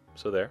was,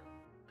 so there.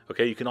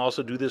 Okay, you can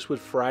also do this with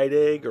fried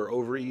egg or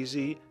over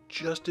easy,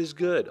 just as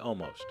good,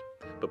 almost.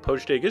 But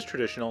poached egg is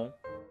traditional.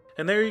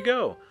 And there you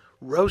go,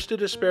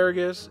 roasted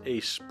asparagus,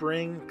 a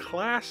spring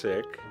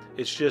classic.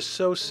 It's just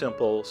so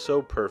simple,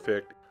 so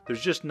perfect.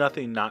 There's just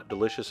nothing not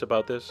delicious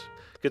about this.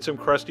 Get some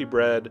crusty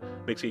bread,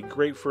 makes a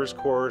great first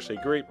course, a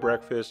great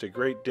breakfast, a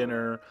great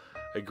dinner,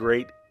 a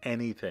great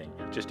anything.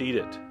 Just eat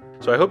it.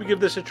 So I hope you give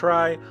this a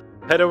try.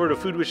 Head over to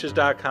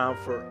foodwishes.com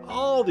for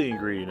all the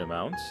ingredient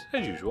amounts,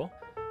 as usual.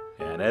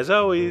 And as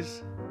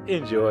always,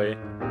 enjoy.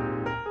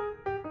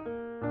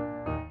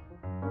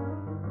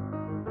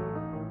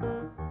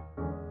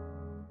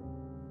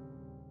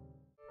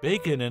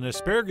 Bacon and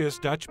asparagus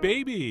Dutch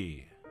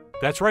baby.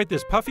 That's right,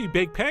 this puffy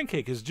baked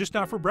pancake is just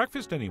not for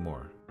breakfast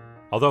anymore.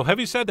 Although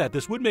having said that,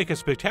 this would make a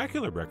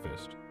spectacular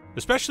breakfast,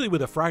 especially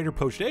with a fried or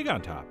poached egg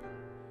on top.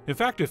 In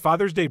fact, if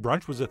Father's Day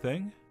brunch was a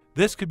thing,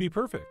 this could be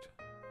perfect.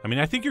 I mean,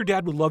 I think your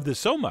dad would love this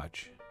so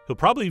much, he'll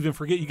probably even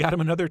forget you got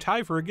him another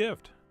tie for a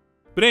gift.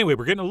 But anyway,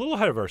 we're getting a little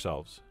ahead of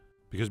ourselves,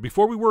 because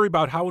before we worry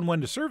about how and when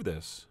to serve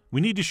this,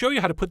 we need to show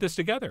you how to put this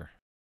together.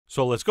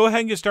 So let's go ahead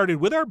and get started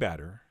with our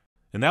batter,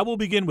 and that will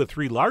begin with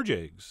 3 large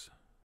eggs.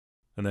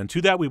 And then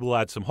to that we will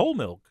add some whole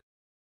milk,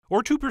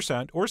 or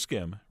 2% or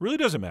skim, really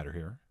doesn't matter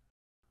here.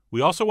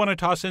 We also want to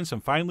toss in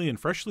some finely and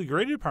freshly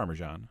grated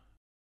Parmesan.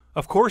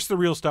 Of course, the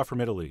real stuff from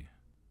Italy.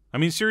 I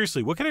mean,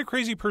 seriously, what kind of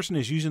crazy person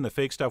is using the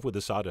fake stuff with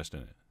the sawdust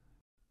in it?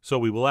 So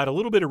we will add a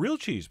little bit of real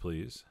cheese,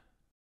 please.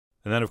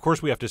 And then, of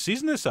course, we have to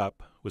season this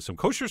up with some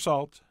kosher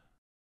salt,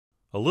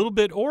 a little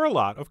bit or a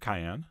lot of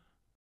cayenne,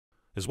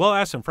 as well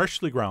as some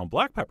freshly ground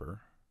black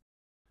pepper.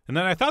 And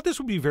then I thought this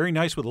would be very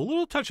nice with a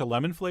little touch of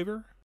lemon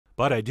flavor,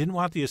 but I didn't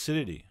want the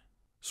acidity.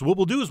 So what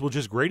we'll do is we'll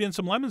just grate in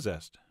some lemon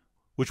zest,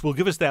 which will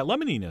give us that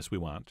lemoniness we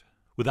want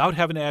without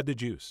having to add the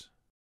juice.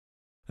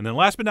 And then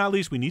last but not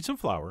least, we need some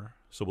flour,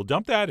 so we'll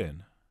dump that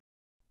in.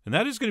 And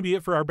that is going to be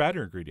it for our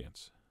batter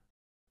ingredients.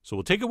 So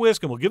we'll take a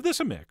whisk and we'll give this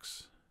a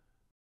mix.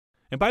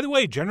 And by the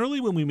way, generally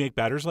when we make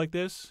batters like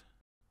this,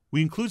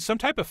 we include some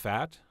type of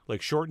fat,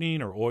 like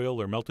shortening or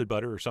oil or melted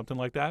butter or something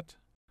like that.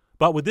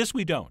 But with this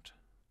we don't,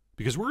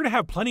 because we're going to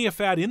have plenty of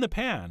fat in the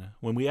pan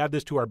when we add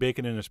this to our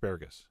bacon and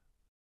asparagus.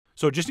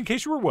 So just in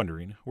case you were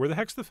wondering, where the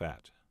heck's the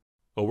fat?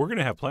 Well, we're going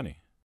to have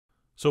plenty.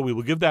 So we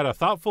will give that a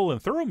thoughtful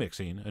and thorough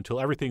mixing until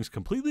everything's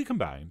completely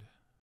combined.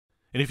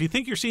 And if you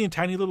think you're seeing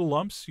tiny little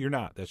lumps, you're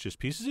not. That's just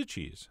pieces of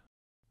cheese.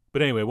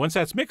 But anyway, once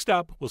that's mixed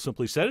up, we'll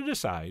simply set it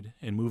aside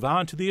and move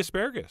on to the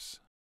asparagus.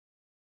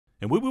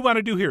 And what we want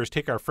to do here is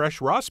take our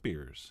fresh raw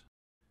spears,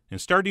 and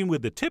starting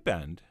with the tip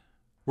end,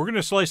 we're going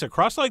to slice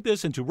across like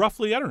this into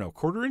roughly,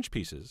 1/4-inch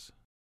pieces,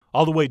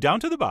 all the way down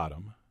to the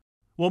bottom.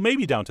 Well,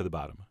 maybe down to the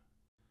bottom.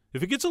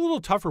 If it gets a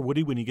little tough or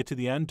woody when you get to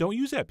the end, don't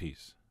use that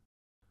piece.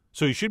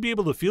 So you should be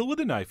able to feel with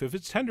a knife if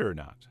it's tender or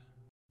not.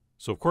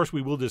 So of course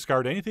we will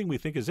discard anything we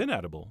think is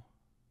inedible.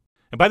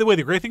 And by the way,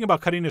 the great thing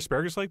about cutting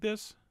asparagus like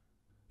this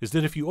is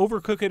that if you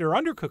overcook it or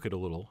undercook it a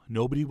little,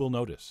 nobody will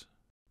notice.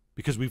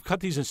 Because we've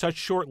cut these in such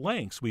short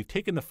lengths, we've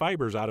taken the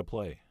fibers out of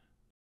play.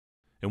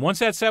 And once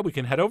that's set, we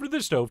can head over to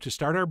the stove to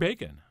start our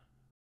bacon.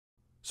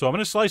 So I'm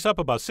going to slice up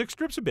about 6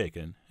 strips of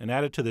bacon and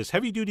add it to this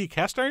heavy-duty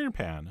cast iron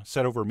pan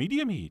set over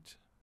medium heat.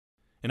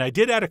 And I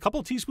did add a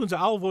couple teaspoons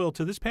of olive oil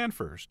to this pan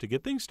first to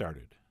get things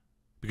started.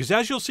 Because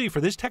as you'll see,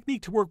 for this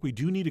technique to work, we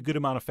do need a good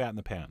amount of fat in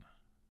the pan.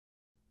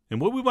 And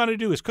what we want to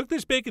do is cook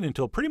this bacon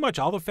until pretty much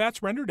all the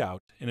fat's rendered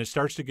out and it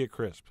starts to get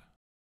crisp.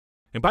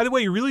 And by the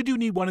way, you really do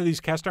need one of these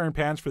cast iron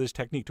pans for this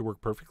technique to work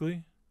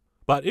perfectly.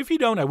 But if you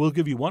don't, I will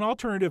give you one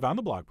alternative on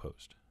the blog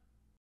post.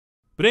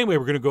 But anyway,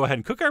 we're going to go ahead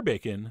and cook our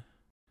bacon.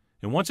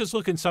 And once it's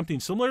looking something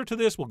similar to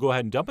this, we'll go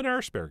ahead and dump in our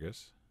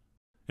asparagus.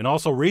 And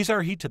also raise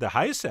our heat to the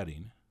highest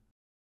setting.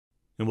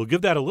 And we'll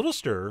give that a little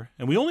stir.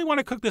 And we only want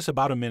to cook this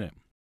about a minute.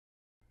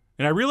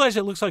 And I realize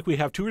it looks like we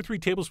have 2 or 3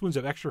 tablespoons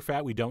of extra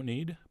fat we don't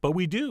need, but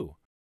we do.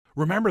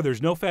 Remember,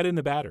 there's no fat in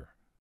the batter.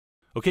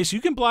 Okay, so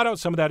you can blot out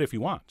some of that if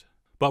you want,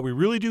 but we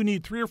really do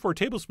need 3 or 4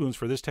 tablespoons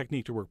for this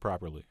technique to work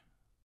properly.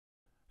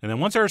 And then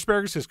once our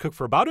asparagus is cooked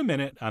for about a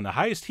minute on the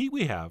highest heat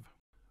we have,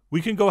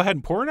 we can go ahead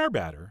and pour in our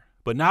batter,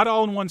 but not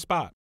all in one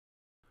spot.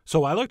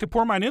 So I like to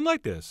pour mine in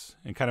like this,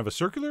 in kind of a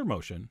circular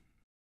motion.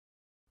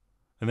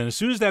 And then as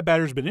soon as that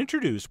batter's been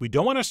introduced, we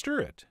don't want to stir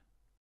it.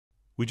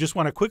 We just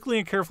want to quickly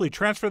and carefully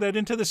transfer that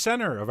into the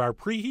center of our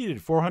preheated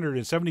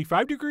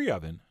 475-degree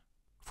oven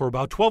for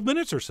about 12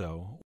 minutes or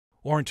so,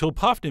 or until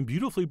puffed and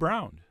beautifully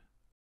browned.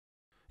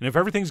 And if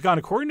everything's gone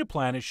according to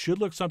plan, it should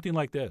look something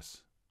like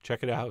this.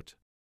 Check it out.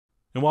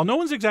 And while no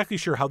one's exactly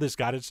sure how this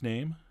got its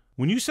name,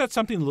 when you set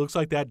something that looks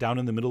like that down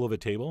in the middle of a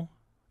table,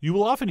 you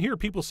will often hear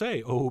people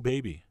say, "Oh,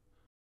 baby."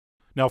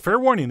 Now, fair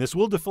warning, this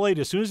will deflate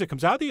as soon as it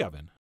comes out of the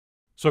oven.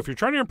 So if you're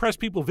trying to impress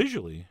people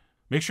visually,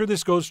 make sure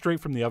this goes straight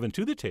from the oven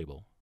to the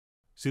table.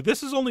 See,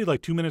 this is only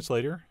like 2 minutes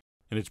later,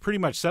 and it's pretty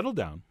much settled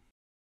down.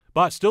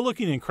 but still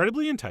looking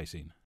incredibly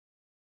enticing.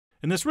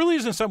 And this really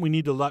isn't something we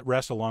need to let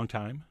rest a long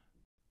time,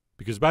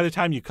 because by the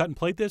time you cut and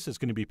plate this, it's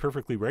going to be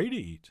perfectly ready to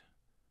eat.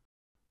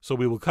 So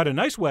we will cut a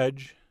nice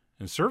wedge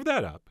and serve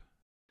that up.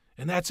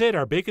 And that's it.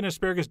 Our bacon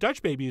asparagus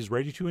Dutch baby is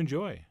ready to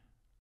enjoy.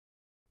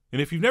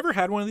 And if you've never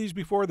had one of these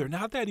before, they're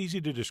not that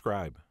easy to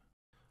describe.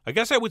 I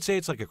guess I would say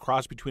it's like a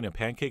cross between a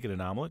pancake and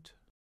an omelet.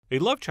 A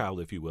love child,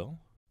 if you will,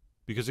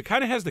 because it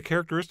kind of has the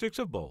characteristics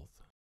of both.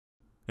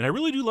 And I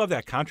really do love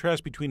that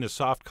contrast between the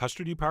soft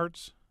custardy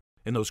parts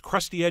and those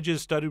crusty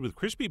edges studded with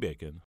crispy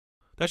bacon.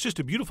 That's just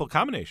a beautiful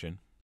combination.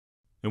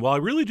 And while I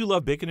really do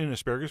love bacon and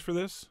asparagus for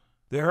this,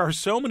 there are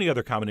so many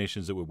other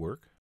combinations that would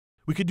work.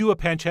 We could do a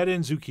pancetta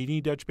and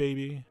zucchini Dutch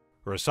baby,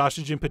 or a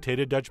sausage and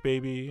potato Dutch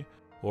baby,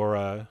 or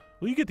well,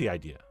 you get the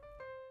idea.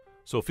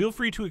 So feel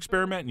free to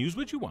experiment and use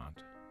what you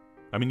want.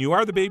 I mean, you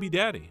are the baby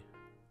daddy.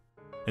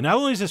 And not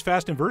only is this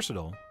fast and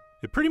versatile,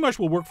 it pretty much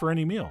will work for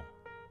any meal.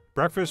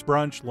 Breakfast,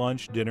 brunch,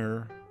 lunch,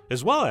 dinner,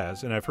 as well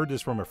as, and I've heard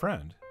this from a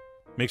friend,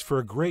 makes for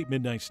a great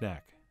midnight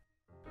snack.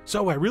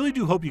 So I really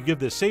do hope you give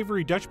this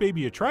savory Dutch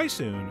baby a try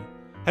soon.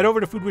 Head over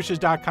to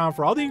foodwishes.com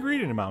for all the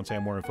ingredient amounts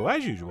and more info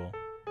as usual.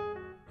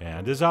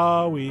 And as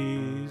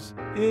always,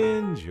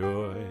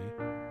 enjoy.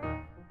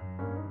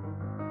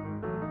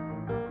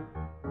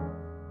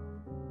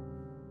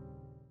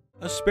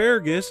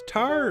 Asparagus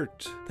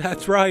Tart.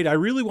 That's right, I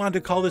really wanted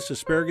to call this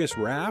Asparagus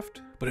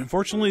Wrapped, but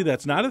unfortunately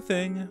that's not a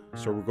thing,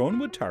 so we're going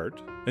with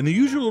Tart. And the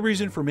usual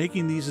reason for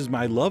making these is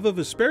my love of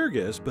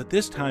asparagus, but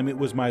this time it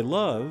was my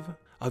love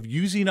of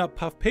using up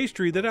puff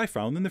pastry that I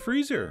found in the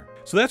freezer.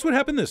 So that's what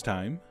happened this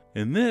time,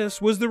 and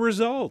this was the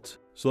result.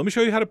 So let me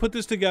show you how to put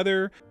this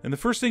together, and the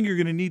first thing you're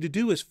going to need to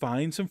do is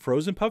find some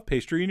frozen puff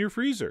pastry in your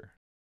freezer.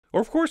 Or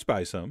of course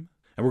buy some.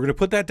 And we're going to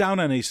put that down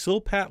on a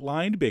Silpat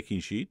lined baking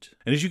sheet.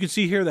 And as you can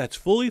see here, that's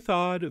fully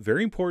thawed.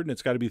 Very important,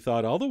 it's got to be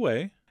thawed all the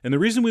way. And the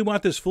reason we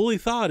want this fully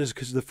thawed is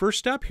because the first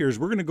step here is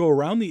we're going to go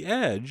around the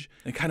edge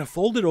and kind of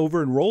fold it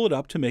over and roll it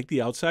up to make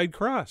the outside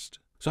crust.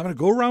 So I'm going to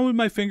go around with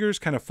my fingers,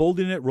 kind of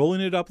folding it,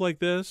 rolling it up like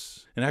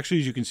this. And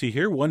actually, as you can see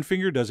here, one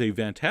finger does a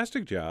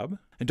fantastic job.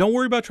 And don't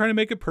worry about trying to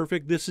make it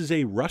perfect. This is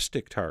a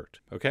rustic tart,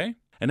 okay?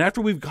 And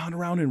after we've gone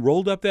around and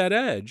rolled up that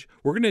edge,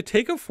 we're going to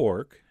take a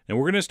fork and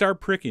we're going to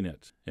start pricking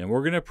it. And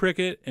we're going to prick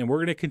it and we're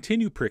going to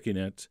continue pricking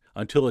it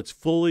until it's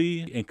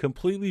fully and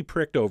completely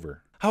pricked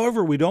over.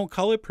 However, we don't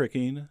call it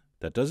pricking.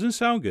 That doesn't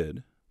sound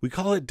good. We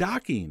call it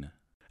docking.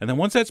 And then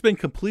once that's been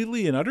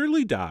completely and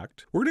utterly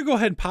docked, we're going to go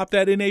ahead and pop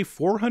that in a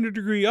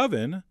 400-degree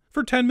oven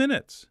for 10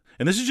 minutes.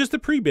 And this is just the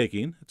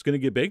pre-baking. It's going to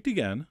get baked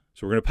again.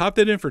 So we're going to pop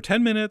that in for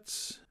 10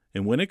 minutes.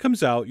 And when it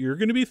comes out, you're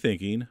going to be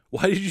thinking,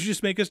 why did you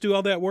just make us do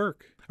all that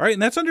work? All right,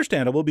 and that's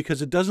understandable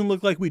because it doesn't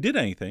look like we did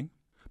anything.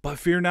 But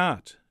fear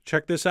not.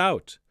 Check this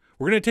out.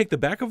 We're going to take the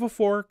back of a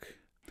fork,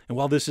 and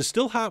while this is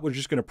still hot, we're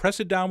just going to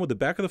press it down with the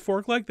back of the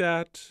fork like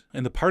that,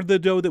 and the part of the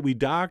dough that we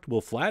docked will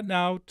flatten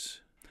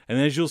out, and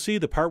as you'll see,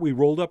 the part we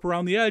rolled up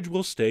around the edge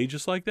will stay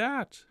just like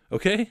that.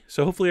 Okay,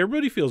 so hopefully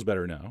everybody feels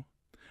better now.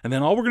 And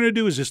then all we're going to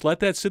do is just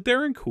let that sit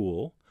there and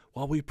cool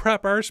while we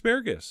prep our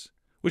asparagus,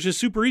 which is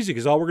super easy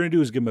because all we're going to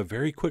do is give them a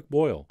very quick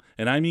boil,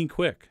 and I mean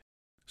quick.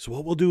 So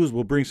what we'll do is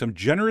we'll bring some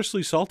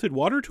generously salted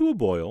water to a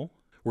boil.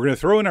 We're going to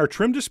throw in our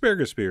trimmed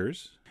asparagus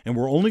spears, and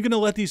we're only going to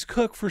let these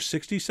cook for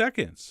 60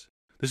 seconds.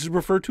 This is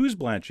referred to as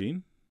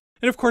blanching.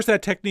 And of course,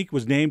 that technique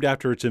was named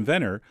after its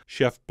inventor,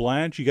 Chef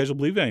Blanche. You guys will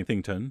believe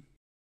anything, ton.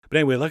 But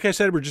anyway, like I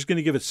said, we're just going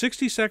to give it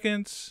 60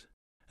 seconds,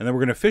 and then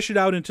we're going to fish it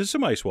out into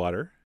some ice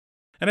water.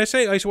 And I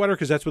say ice water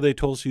because that's what they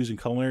told us to use in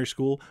culinary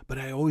school, but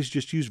I always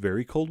just use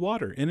very cold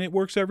water, and it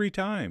works every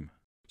time.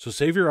 So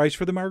save your ice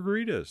for the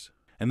margaritas.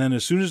 And then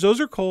as soon as those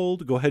are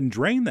cold, go ahead and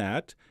drain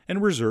that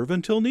and reserve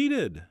until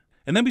needed.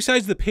 And then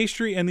besides the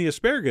pastry and the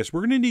asparagus,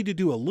 we're going to need to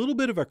do a little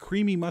bit of a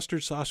creamy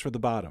mustard sauce for the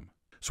bottom.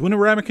 So in a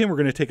ramekin, we're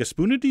going to take a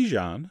spoon of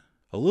Dijon,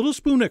 a little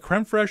spoon of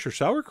creme fraiche or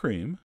sour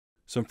cream,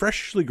 some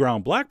freshly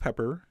ground black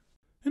pepper,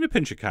 and a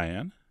pinch of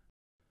cayenne.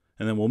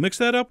 And then we'll mix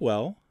that up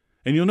well.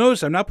 And you'll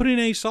notice I'm not putting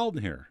any salt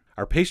in here.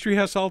 Our pastry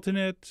has salt in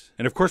it.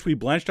 And of course, we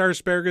blanched our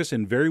asparagus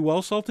in very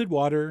well salted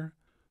water.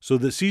 So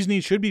the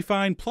seasoning should be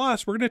fine.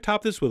 Plus, we're going to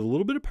top this with a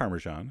little bit of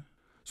Parmesan.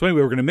 So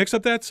anyway, we're going to mix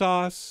up that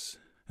sauce.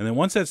 And then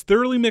once that's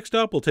thoroughly mixed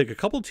up, we'll take a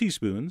couple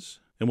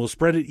teaspoons and we'll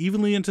spread it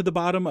evenly into the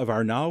bottom of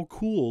our now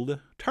cooled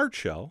tart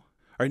shell.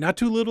 All right, not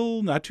too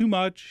little, not too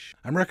much.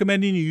 I'm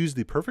recommending you use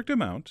the perfect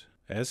amount,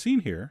 as seen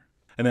here.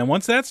 And then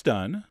once that's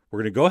done, we're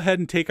going to go ahead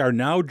and take our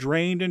now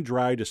drained and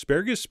dried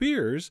asparagus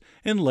spears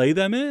and lay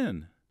them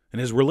in. And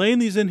as we're laying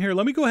these in here,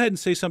 let me go ahead and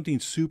say something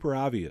super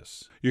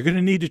obvious. You're going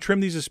to need to trim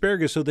these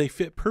asparagus so they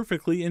fit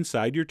perfectly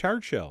inside your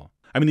tart shell.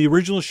 I mean, the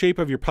original shape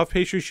of your puff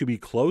pastry should be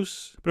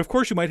close, but of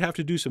course you might have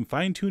to do some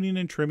fine tuning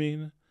and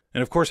trimming.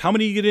 And of course, how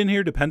many you get in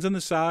here depends on the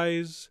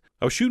size.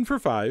 I was shooting for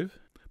 5,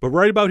 but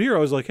right about here,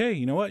 I was like, hey,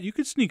 you know what? You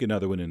could sneak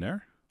another one in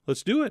there.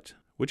 Let's do it,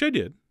 which I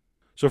did.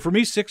 So for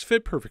me, 6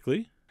 fit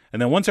perfectly.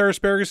 And then once our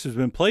asparagus has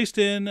been placed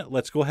in,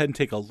 let's go ahead and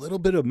take a little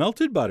bit of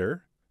melted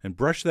butter and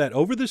brush that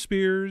over the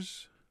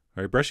spears.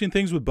 All right, brushing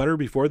things with butter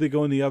before they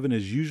go in the oven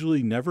is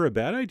usually never a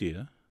bad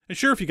idea. And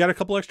sure, if you got a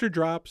couple extra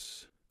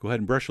drops, Go ahead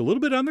and brush a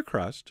little bit on the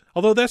crust,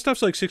 although that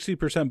stuff's like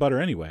 60%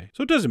 butter anyway,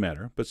 so it doesn't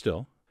matter, but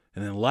still.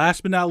 And then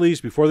last but not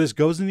least, before this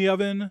goes in the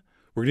oven,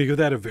 we're going to give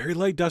that a very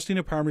light dusting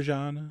of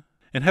Parmesan.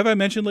 And have I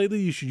mentioned lately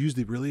you should use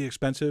the really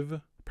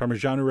expensive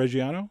Parmigiano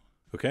Reggiano?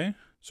 Okay,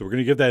 so we're going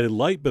to give that a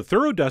light but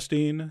thorough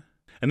dusting.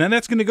 And then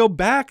that's going to go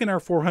back in our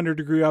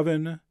 400-degree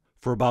oven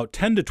for about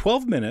 10 to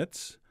 12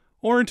 minutes,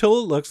 or until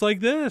it looks like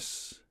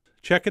this.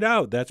 Check it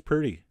out. That's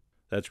pretty.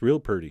 That's real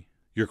pretty.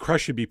 Your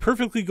crust should be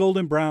perfectly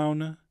golden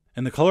brown,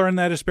 and the color on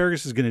that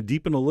asparagus is going to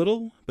deepen a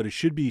little, but it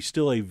should be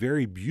still a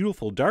very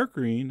beautiful dark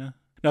green.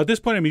 Now at this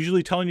point, I'm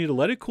usually telling you to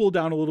let it cool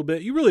down a little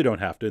bit. You really don't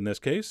have to in this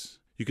case.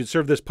 You could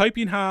serve this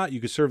piping hot, you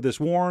could serve this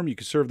warm, you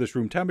could serve this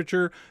room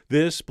temperature.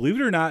 This, believe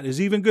it or not, is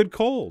even good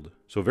cold.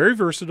 So very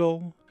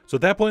versatile. So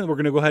at that point, we're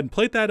going to go ahead and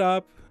plate that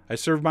up. I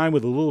serve mine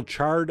with a little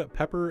charred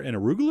pepper and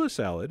arugula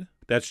salad.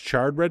 That's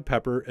charred red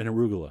pepper and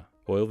arugula,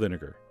 oil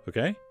vinegar,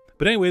 okay?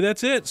 But anyway,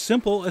 that's it.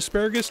 Simple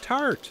asparagus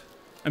tart.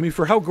 I mean,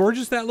 for how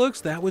gorgeous that looks,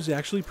 that was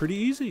actually pretty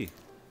easy.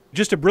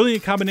 Just a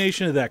brilliant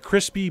combination of that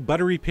crispy,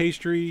 buttery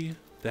pastry,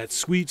 that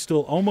sweet,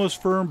 still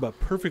almost firm, but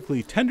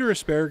perfectly tender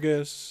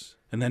asparagus,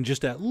 and then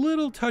just that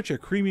little touch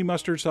of creamy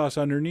mustard sauce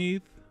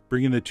underneath,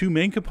 bringing the two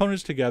main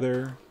components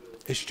together.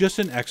 It's just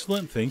an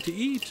excellent thing to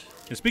eat.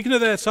 And speaking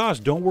of that sauce,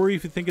 don't worry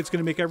if you think it's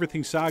going to make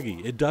everything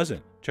soggy. It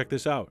doesn't. Check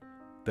this out.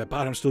 That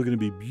bottom's still going to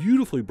be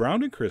beautifully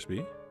browned and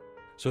crispy.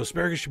 So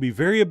asparagus should be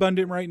very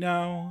abundant right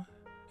now.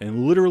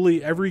 And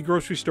literally every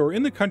grocery store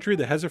in the country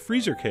that has a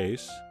freezer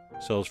case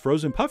sells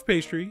frozen puff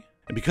pastry.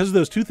 And because of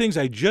those two things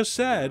I just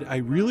said, I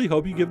really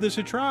hope you give this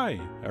a try,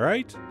 all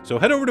right? So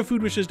head over to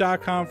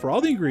foodwishes.com for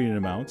all the ingredient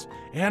amounts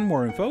and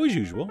more info as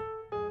usual.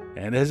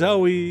 And as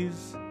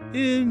always,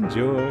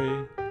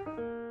 enjoy.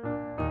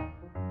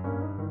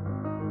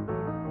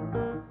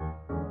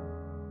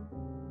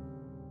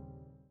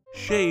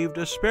 Shaved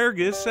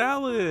Asparagus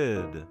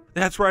Salad.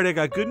 That's right, I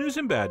got good news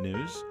and bad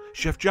news.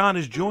 Chef John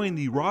has joined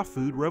the raw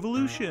food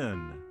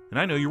revolution. And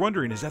I know you're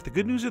wondering, is that the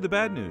good news or the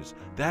bad news?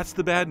 That's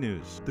the bad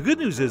news. The good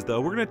news is,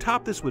 though, we're going to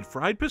top this with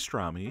fried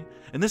pastrami,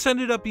 and this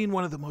ended up being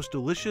one of the most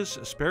delicious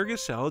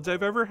asparagus salads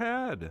I've ever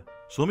had.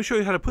 So let me show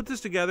you how to put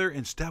this together.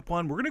 In step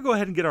one, we're going to go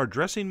ahead and get our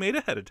dressing made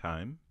ahead of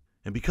time.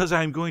 And because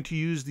I'm going to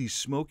use the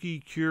smoky,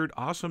 cured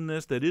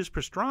awesomeness that is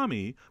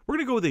pastrami, we're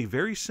going to go with a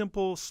very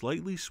simple,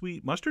 slightly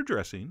sweet mustard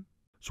dressing.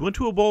 So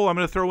into a bowl, I'm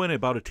going to throw in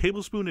about a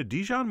tablespoon of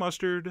Dijon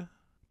mustard,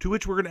 to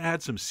which we're going to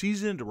add some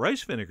seasoned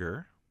rice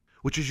vinegar,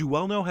 which, as you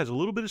well know, has a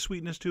little bit of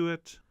sweetness to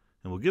it.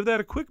 And we'll give that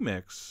a quick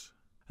mix.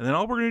 And then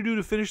all we're going to do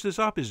to finish this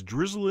up is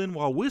drizzle in,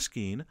 while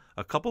whisking,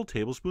 a couple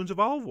tablespoons of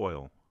olive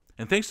oil.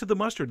 And thanks to the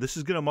mustard, this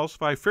is going to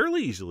emulsify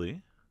fairly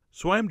easily.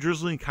 So I'm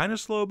drizzling kind of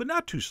slow, but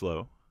not too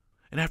slow.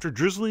 And after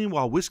drizzling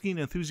while whisking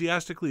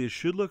enthusiastically, it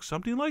should look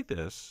something like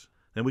this.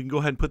 Then we can go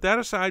ahead and put that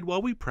aside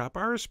while we prep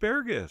our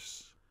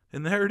asparagus.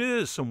 And there it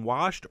is, some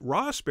washed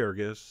raw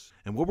asparagus.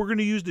 And what we're going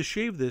to use to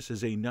shave this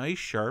is a nice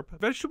sharp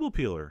vegetable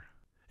peeler.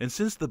 And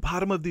since the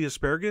bottom of the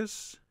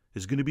asparagus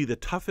is going to be the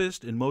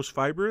toughest and most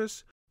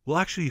fibrous, we'll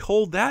actually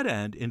hold that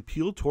end and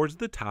peel towards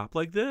the top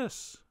like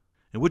this.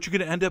 And what you're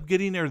going to end up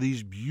getting are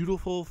these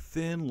beautiful,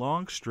 thin,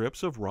 long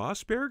strips of raw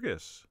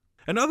asparagus.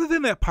 And other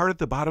than that part at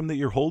the bottom that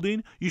you're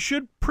holding, you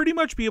should pretty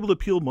much be able to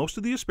peel most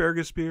of the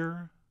asparagus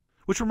spear.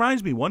 Which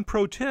reminds me, one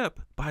pro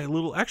tip, buy a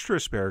little extra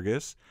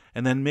asparagus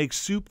and then make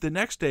soup the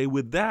next day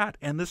with that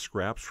and the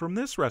scraps from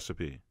this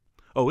recipe.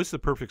 Oh, it's the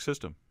perfect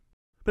system.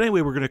 But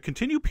anyway, we're going to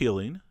continue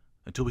peeling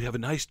until we have a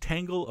nice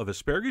tangle of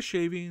asparagus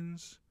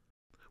shavings,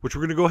 which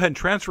we're going to go ahead and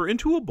transfer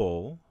into a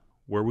bowl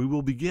where we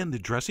will begin the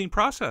dressing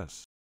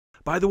process.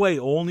 By the way,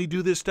 only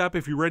do this step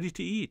if you're ready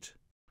to eat.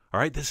 All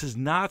right, this is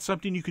not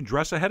something you can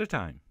dress ahead of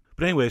time.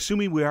 But anyway,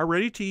 assuming we are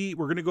ready to eat,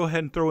 we're going to go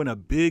ahead and throw in a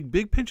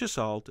big pinch of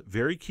salt,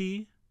 very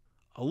key,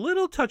 a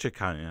little touch of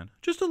cayenne,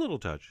 just a little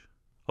touch,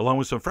 along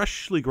with some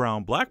freshly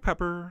ground black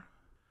pepper,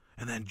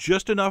 and then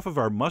just enough of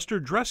our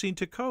mustard dressing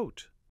to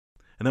coat.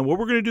 And then what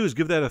we're going to do is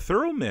give that a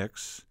thorough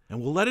mix,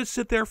 and we'll let it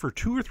sit there for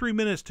 2 or 3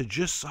 minutes to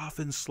just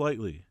soften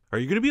slightly. Are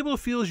you going to be able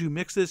to feel as you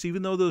mix this,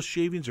 even though those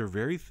shavings are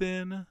very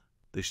thin,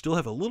 they still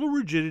have a little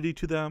rigidity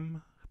to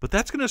them? But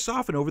that's going to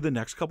soften over the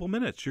next couple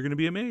minutes. You're going to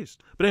be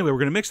amazed. But anyway, we're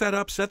going to mix that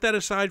up, set that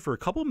aside for a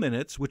couple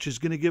minutes, which is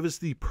going to give us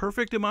the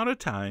perfect amount of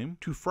time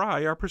to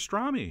fry our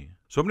pastrami.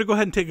 So I'm going to go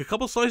ahead and take a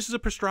couple slices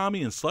of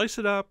pastrami and slice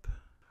it up.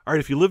 All right,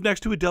 if you live next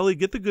to a deli,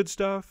 get the good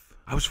stuff.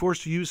 I was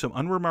forced to use some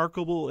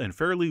unremarkable and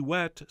fairly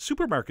wet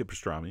supermarket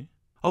pastrami,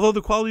 although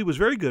the quality was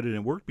very good and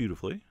it worked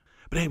beautifully.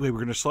 But anyway, we're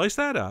going to slice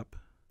that up,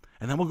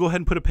 and then we'll go ahead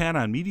and put a pan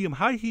on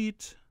medium-high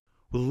heat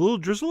with a little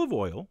drizzle of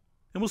oil,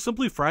 and we'll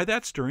simply fry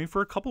that stirring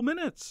for a couple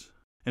minutes.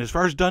 And as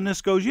far as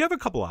doneness goes, you have a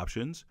couple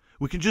options.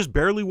 We can just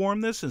barely warm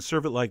this and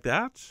serve it like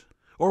that,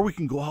 or we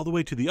can go all the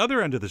way to the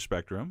other end of the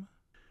spectrum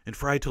and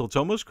fry it till it's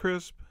almost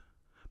crisp.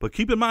 But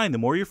keep in mind, the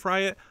more you fry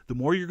it, the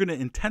more you're going to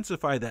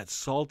intensify that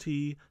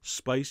salty,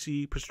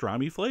 spicy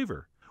pastrami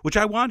flavor, which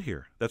I want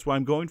here. That's what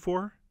I'm going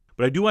for.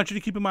 But I do want you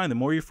to keep in mind, the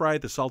more you fry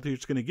it, the saltier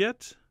it's going to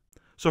get.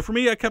 So for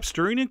me, I kept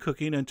stirring and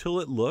cooking until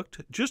it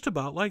looked just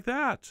about like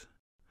that.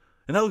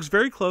 And that looks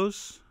very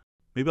close.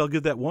 Maybe I'll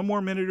give that one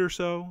more minute or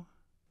so.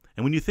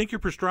 And when you think your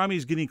pastrami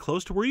is getting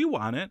close to where you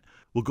want it,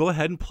 we'll go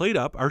ahead and plate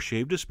up our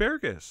shaved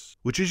asparagus,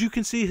 which as you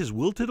can see has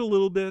wilted a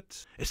little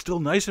bit. It's still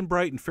nice and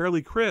bright and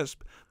fairly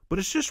crisp, but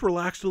it's just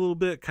relaxed a little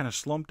bit, kind of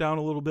slumped down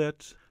a little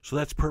bit. So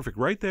that's perfect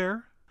right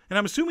there. And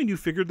I'm assuming you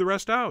figured the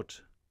rest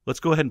out. Let's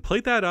go ahead and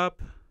plate that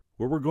up.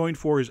 What we're going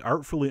for is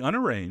artfully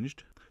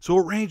unarranged. So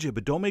arrange it,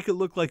 but don't make it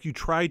look like you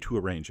tried to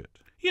arrange it.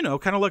 You know,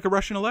 kind of like a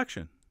Russian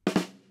election.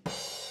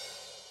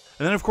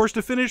 And then, of course,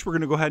 to finish, we're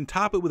going to go ahead and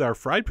top it with our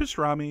fried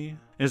pastrami. And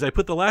as I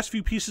put the last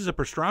few pieces of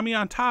pastrami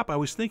on top, I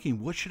was thinking,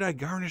 what should I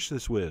garnish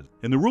this with?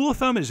 And the rule of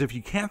thumb is if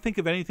you can't think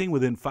of anything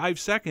within 5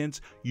 seconds,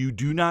 you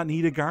do not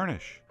need a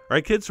garnish. All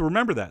right, kids, so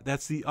remember that.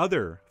 That's the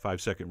other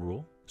 5-second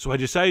rule. So I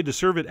decided to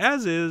serve it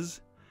as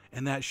is,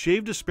 and that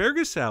shaved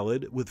asparagus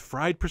salad with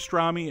fried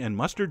pastrami and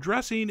mustard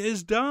dressing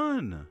is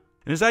done.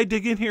 And as I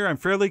dig in here, I'm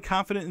fairly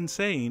confident in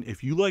saying,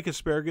 if you like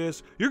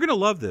asparagus, you're going to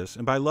love this.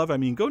 And by love, I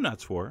mean go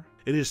nuts for.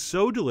 It is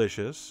so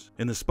delicious.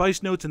 And the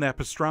spice notes in that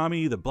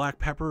pastrami, the black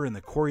pepper, and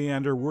the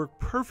coriander work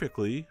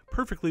perfectly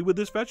with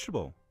this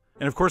vegetable.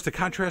 And of course, the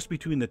contrast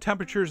between the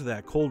temperatures of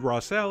that cold raw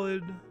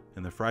salad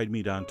and the fried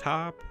meat on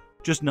top,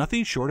 just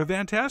nothing short of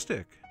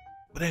fantastic.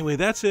 But anyway,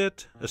 that's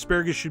it.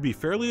 Asparagus should be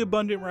fairly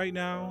abundant right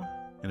now.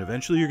 And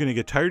eventually you're going to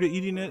get tired of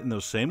eating it in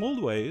those same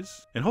old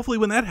ways. And hopefully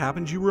when that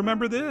happens, you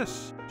remember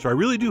this. So I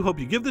really do hope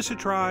you give this a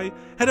try.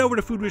 Head over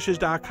to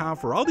foodwishes.com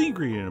for all the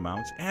ingredient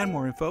amounts and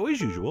more info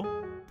as usual.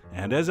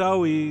 And as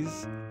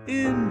always,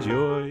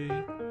 enjoy.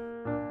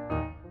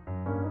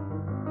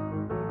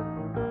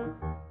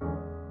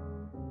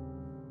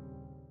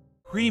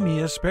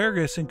 Creamy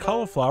asparagus and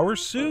cauliflower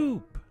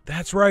soup.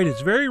 That's right, it's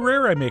very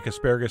rare I make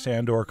asparagus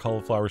and/or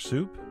cauliflower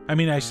soup. I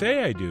mean, I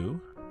say I do.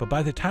 But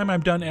by the time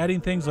I'm done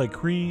adding things like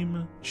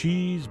cream,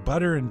 cheese,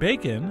 butter, and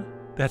bacon,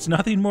 that's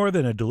nothing more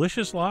than a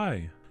delicious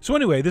lie. So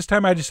anyway, this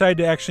time I decided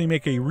to actually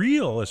make a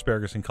real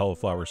asparagus and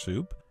cauliflower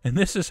soup, and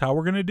this is how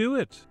we're going to do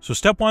it. So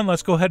step 1,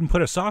 let's go ahead and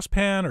put a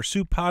saucepan or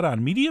soup pot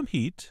on medium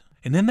heat,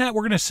 and in that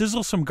we're going to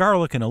sizzle some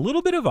garlic and a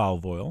little bit of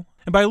olive oil.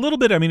 And by a little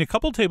bit, I mean a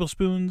couple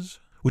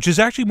tablespoons, which is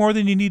actually more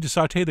than you need to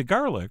saute the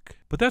garlic,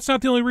 but that's not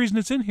the only reason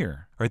it's in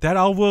here. All right, that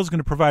olive oil is going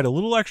to provide a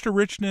little extra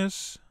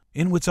richness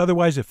in what's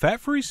otherwise a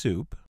fat-free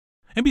soup.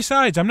 And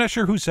besides, I'm not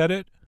sure who said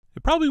it.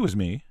 It probably was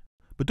me.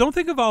 But don't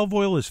think of olive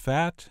oil as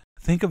fat.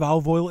 Think of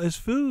olive oil as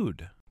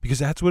food, because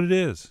that's what it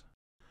is.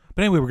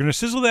 But anyway, we're going to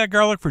sizzle that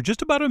garlic for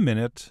just about a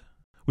minute.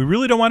 We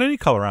really don't want any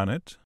color on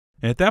it.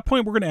 And at that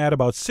point, we're going to add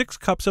about 6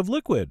 cups of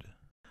liquid.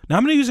 Now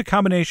I'm going to use a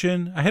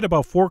combination. I had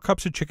about 4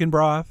 cups of chicken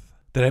broth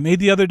that I made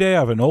the other day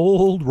out of an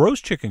old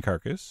roast chicken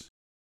carcass.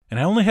 And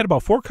I only had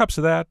about 4 cups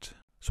of that.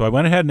 So I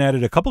went ahead and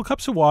added a couple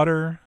cups of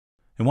water.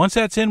 And once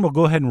that's in, we'll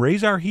go ahead and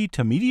raise our heat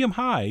to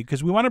medium-high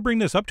because we want to bring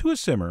this up to a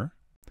simmer.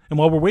 And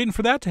while we're waiting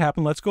for that to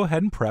happen, let's go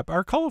ahead and prep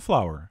our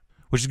cauliflower,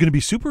 which is going to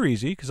be super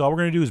easy because all we're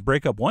going to do is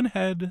break up one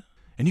head.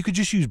 And you could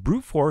just use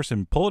brute force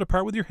and pull it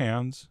apart with your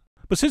hands.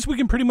 But since we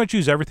can pretty much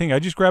use everything, I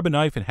just grab a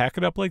knife and hack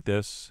it up like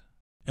this.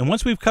 And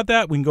once we've cut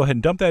that, we can go ahead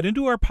and dump that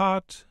into our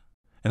pot.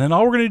 And then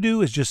all we're going to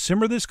do is just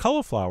simmer this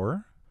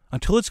cauliflower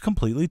until it's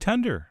completely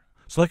tender.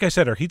 So like I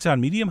said, our heat's on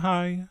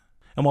medium-high.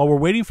 And while we're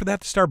waiting for that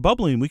to start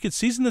bubbling, we could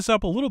season this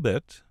up a little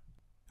bit.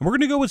 And we're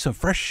going to go with some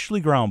freshly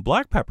ground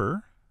black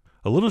pepper,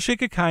 a little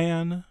shake of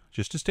cayenne,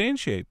 just to stay in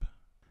shape,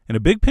 and a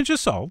big pinch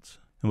of salt.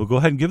 And we'll go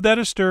ahead and give that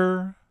a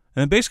stir.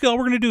 And then basically all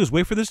we're going to do is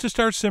wait for this to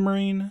start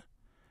simmering,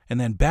 and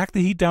then back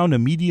the heat down to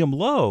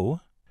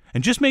medium-low,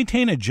 and just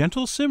maintain a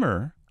gentle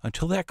simmer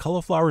until that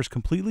cauliflower is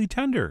completely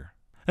tender.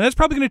 And that's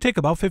probably going to take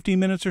about 15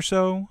 minutes or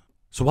so.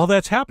 So while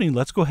that's happening,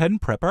 let's go ahead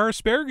and prep our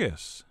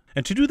asparagus.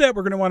 And to do that,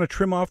 we're going to want to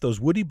trim off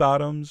those woody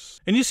bottoms.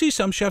 And you see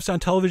some chefs on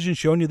television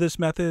showing you this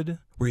method,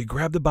 where you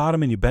grab the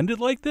bottom and you bend it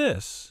like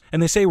this.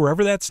 And they say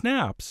wherever that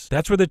snaps,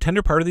 that's where the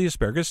tender part of the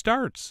asparagus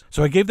starts.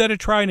 So I gave that a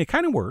try and it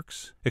kind of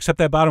works, except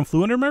that bottom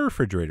flew under my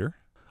refrigerator.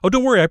 Oh,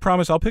 don't worry, I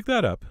promise I'll pick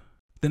that up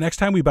the next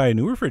time we buy a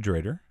new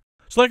refrigerator.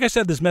 So like I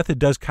said, this method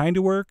does kind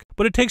of work,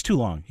 but it takes too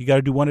long. You got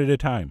to do one at a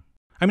time.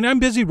 I mean, I'm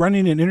busy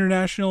running an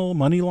international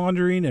money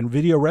laundering and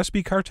video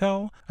recipe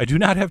cartel. I do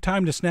not have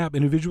time to snap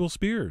individual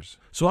spears.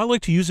 So I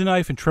like to use a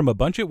knife and trim a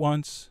bunch at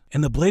once,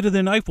 and the blade of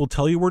the knife will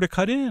tell you where to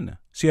cut in.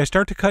 See, I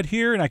start to cut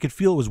here, and I could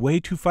feel it was way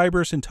too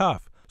fibrous and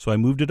tough. So I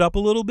moved it up a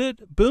little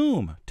bit.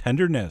 Boom,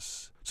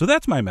 tenderness. So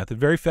that's my method,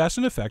 very fast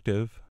and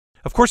effective.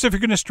 Of course, if you're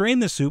going to strain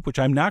this soup, which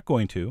I'm not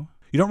going to,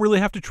 you don't really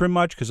have to trim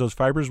much because those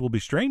fibers will be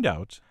strained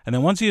out. And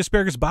then once the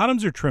asparagus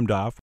bottoms are trimmed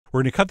off,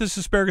 we're going to cut this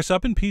asparagus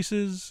up in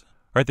pieces.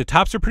 All right, the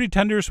tops are pretty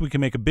tender, so we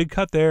can make a big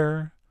cut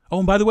there. Oh,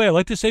 and by the way, I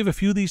like to save a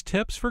few of these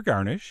tips for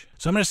garnish,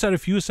 so I'm going to set a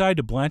few aside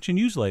to blanch and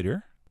use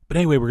later. But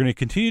anyway, we're going to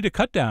continue to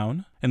cut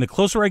down, and the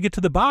closer I get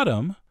to the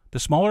bottom, the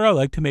smaller I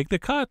like to make the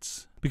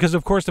cuts. Because,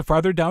 of course, the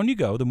farther down you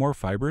go, the more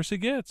fibrous it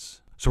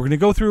gets. So we're going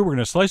to go through, we're going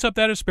to slice up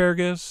that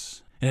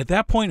asparagus, and at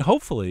that point,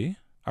 hopefully,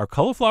 our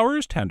cauliflower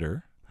is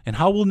tender. And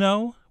how we'll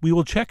know? We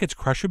will check its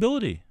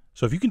crushability.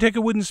 So if you can take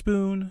a wooden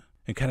spoon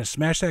and kind of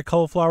smash that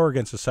cauliflower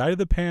against the side of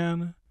the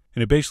pan,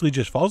 and it basically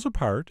just falls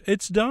apart,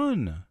 it's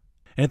done.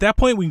 And at that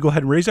point, we can go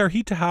ahead and raise our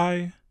heat to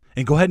high,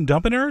 And go ahead and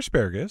dump in our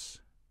asparagus.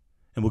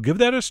 And we'll give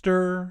that a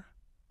stir.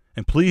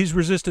 And please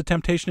resist the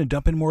temptation to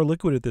dump in more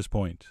liquid at this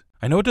point.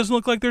 I know it doesn't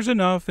look like there's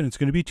enough and it's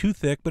going to be too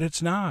thick, but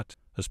it's not.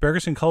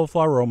 Asparagus and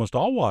cauliflower are almost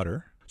all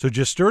water. So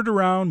just stir it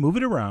around, move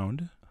it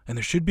around, and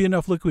there should be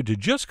enough liquid to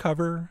just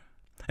cover.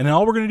 And then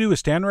all we're going to do is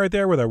stand right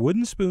there with our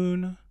wooden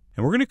spoon.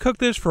 And we're going to cook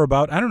this for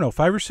about,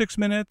 5 or 6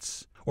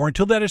 minutes, or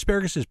until that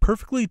asparagus is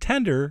perfectly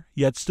tender,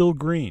 yet still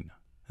green.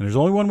 And there's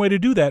only one way to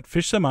do that: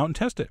 fish some out and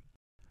test it.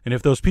 And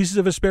if those pieces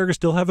of asparagus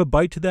still have a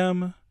bite to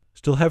them,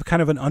 still have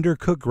kind of an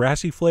undercooked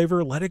grassy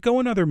flavor, let it go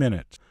another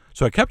minute.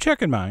 So I kept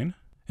checking mine,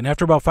 and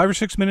after about 5 or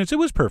 6 minutes, it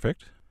was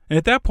perfect. And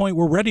at that point,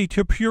 we're ready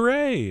to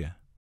puree.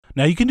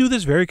 Now you can do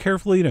this very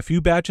carefully in a few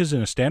batches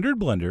in a standard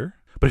blender,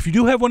 but if you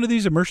do have one of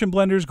these immersion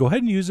blenders, go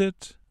ahead and use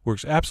it.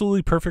 Works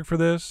absolutely perfect for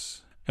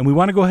this. And we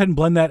want to go ahead and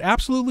blend that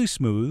absolutely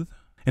smooth.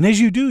 And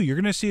as you do, you're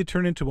going to see it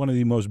turn into one of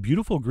the most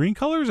beautiful green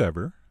colors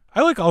ever.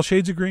 I like all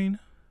shades of green,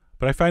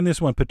 but I find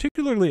this one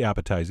particularly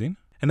appetizing.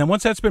 And then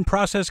once that's been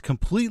processed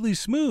completely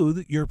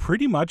smooth, you're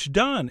pretty much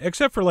done,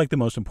 except for like the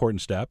most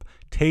important step,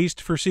 taste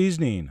for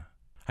seasoning.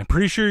 I'm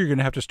pretty sure you're going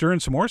to have to stir in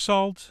some more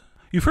salt.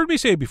 You've heard me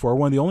say it before,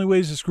 one of the only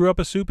ways to screw up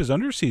a soup is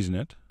under-season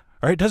it.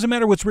 All right, it doesn't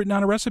matter what's written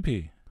on a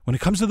recipe. When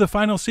it comes to the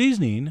final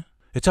seasoning,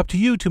 it's up to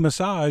you to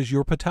massage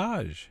your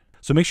potage.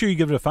 So make sure you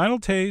give it a final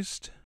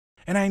taste.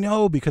 And I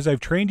know, because I've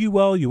trained you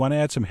well, you want to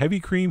add some heavy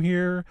cream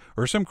here,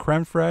 or some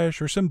creme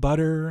fraiche, or some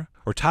butter,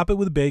 or top it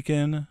with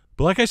bacon.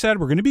 But like I said,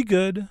 we're going to be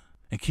good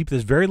and keep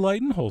this very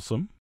light and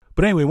wholesome.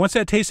 But anyway, once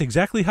that tastes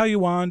exactly how you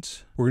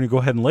want, we're going to go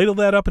ahead and ladle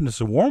that up into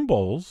some warm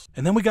bowls.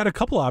 And then we got a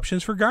couple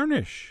options for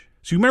garnish.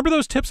 So you remember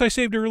those tips I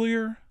saved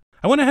earlier?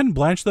 I went ahead and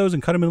blanched those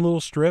and cut them in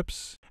little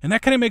strips. And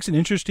that kind of makes an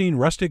interesting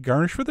rustic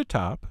garnish for the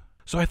top.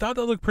 So I thought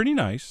that looked pretty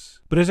nice.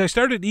 But as I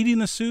started eating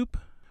the soup,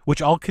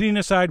 which all kidding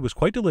aside was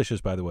quite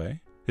delicious, by the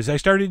way, as I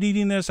started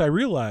eating this, I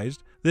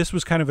realized this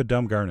was kind of a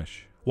dumb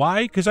garnish.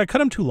 Why? Because I cut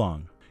them too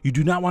long. You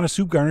do not want a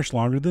soup garnish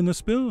longer than the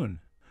spoon.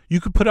 You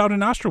could put out a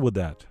nostril with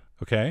that,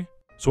 okay?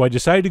 So I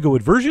decided to go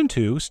with version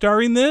 2,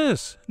 starring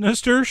this,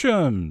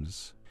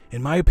 nasturtiums.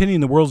 In my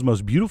opinion, the world's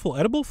most beautiful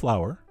edible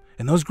flower.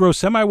 And those grow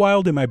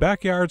semi-wild in my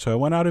backyard, so I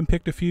went out and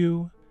picked a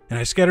few. And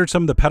I scattered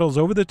some of the petals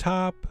over the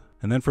top.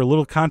 And then for a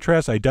little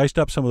contrast, I diced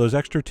up some of those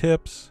extra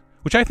tips,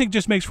 which I think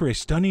just makes for a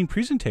stunning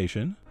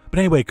presentation. But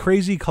anyway,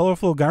 crazy,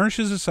 colorful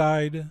garnishes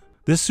aside,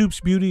 this soup's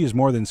beauty is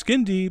more than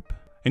skin deep.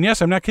 And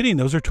yes, I'm not kidding,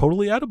 those are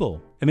totally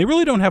edible. And they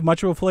really don't have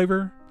much of a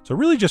flavor, so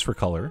really just for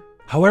color.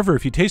 However,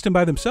 if you taste them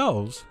by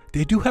themselves,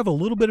 they do have a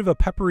little bit of a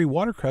peppery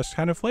watercress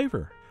kind of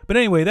flavor. But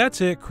anyway,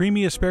 that's it,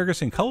 creamy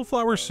asparagus and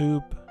cauliflower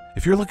soup.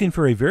 If you're looking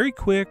for a very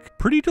quick,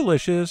 pretty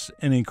delicious,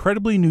 and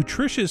incredibly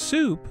nutritious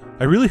soup,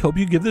 I really hope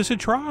you give this a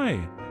try.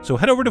 So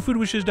head over to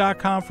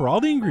foodwishes.com for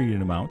all the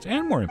ingredient amounts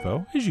and more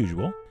info, as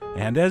usual.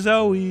 And as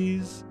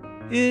always,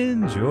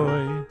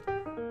 enjoy.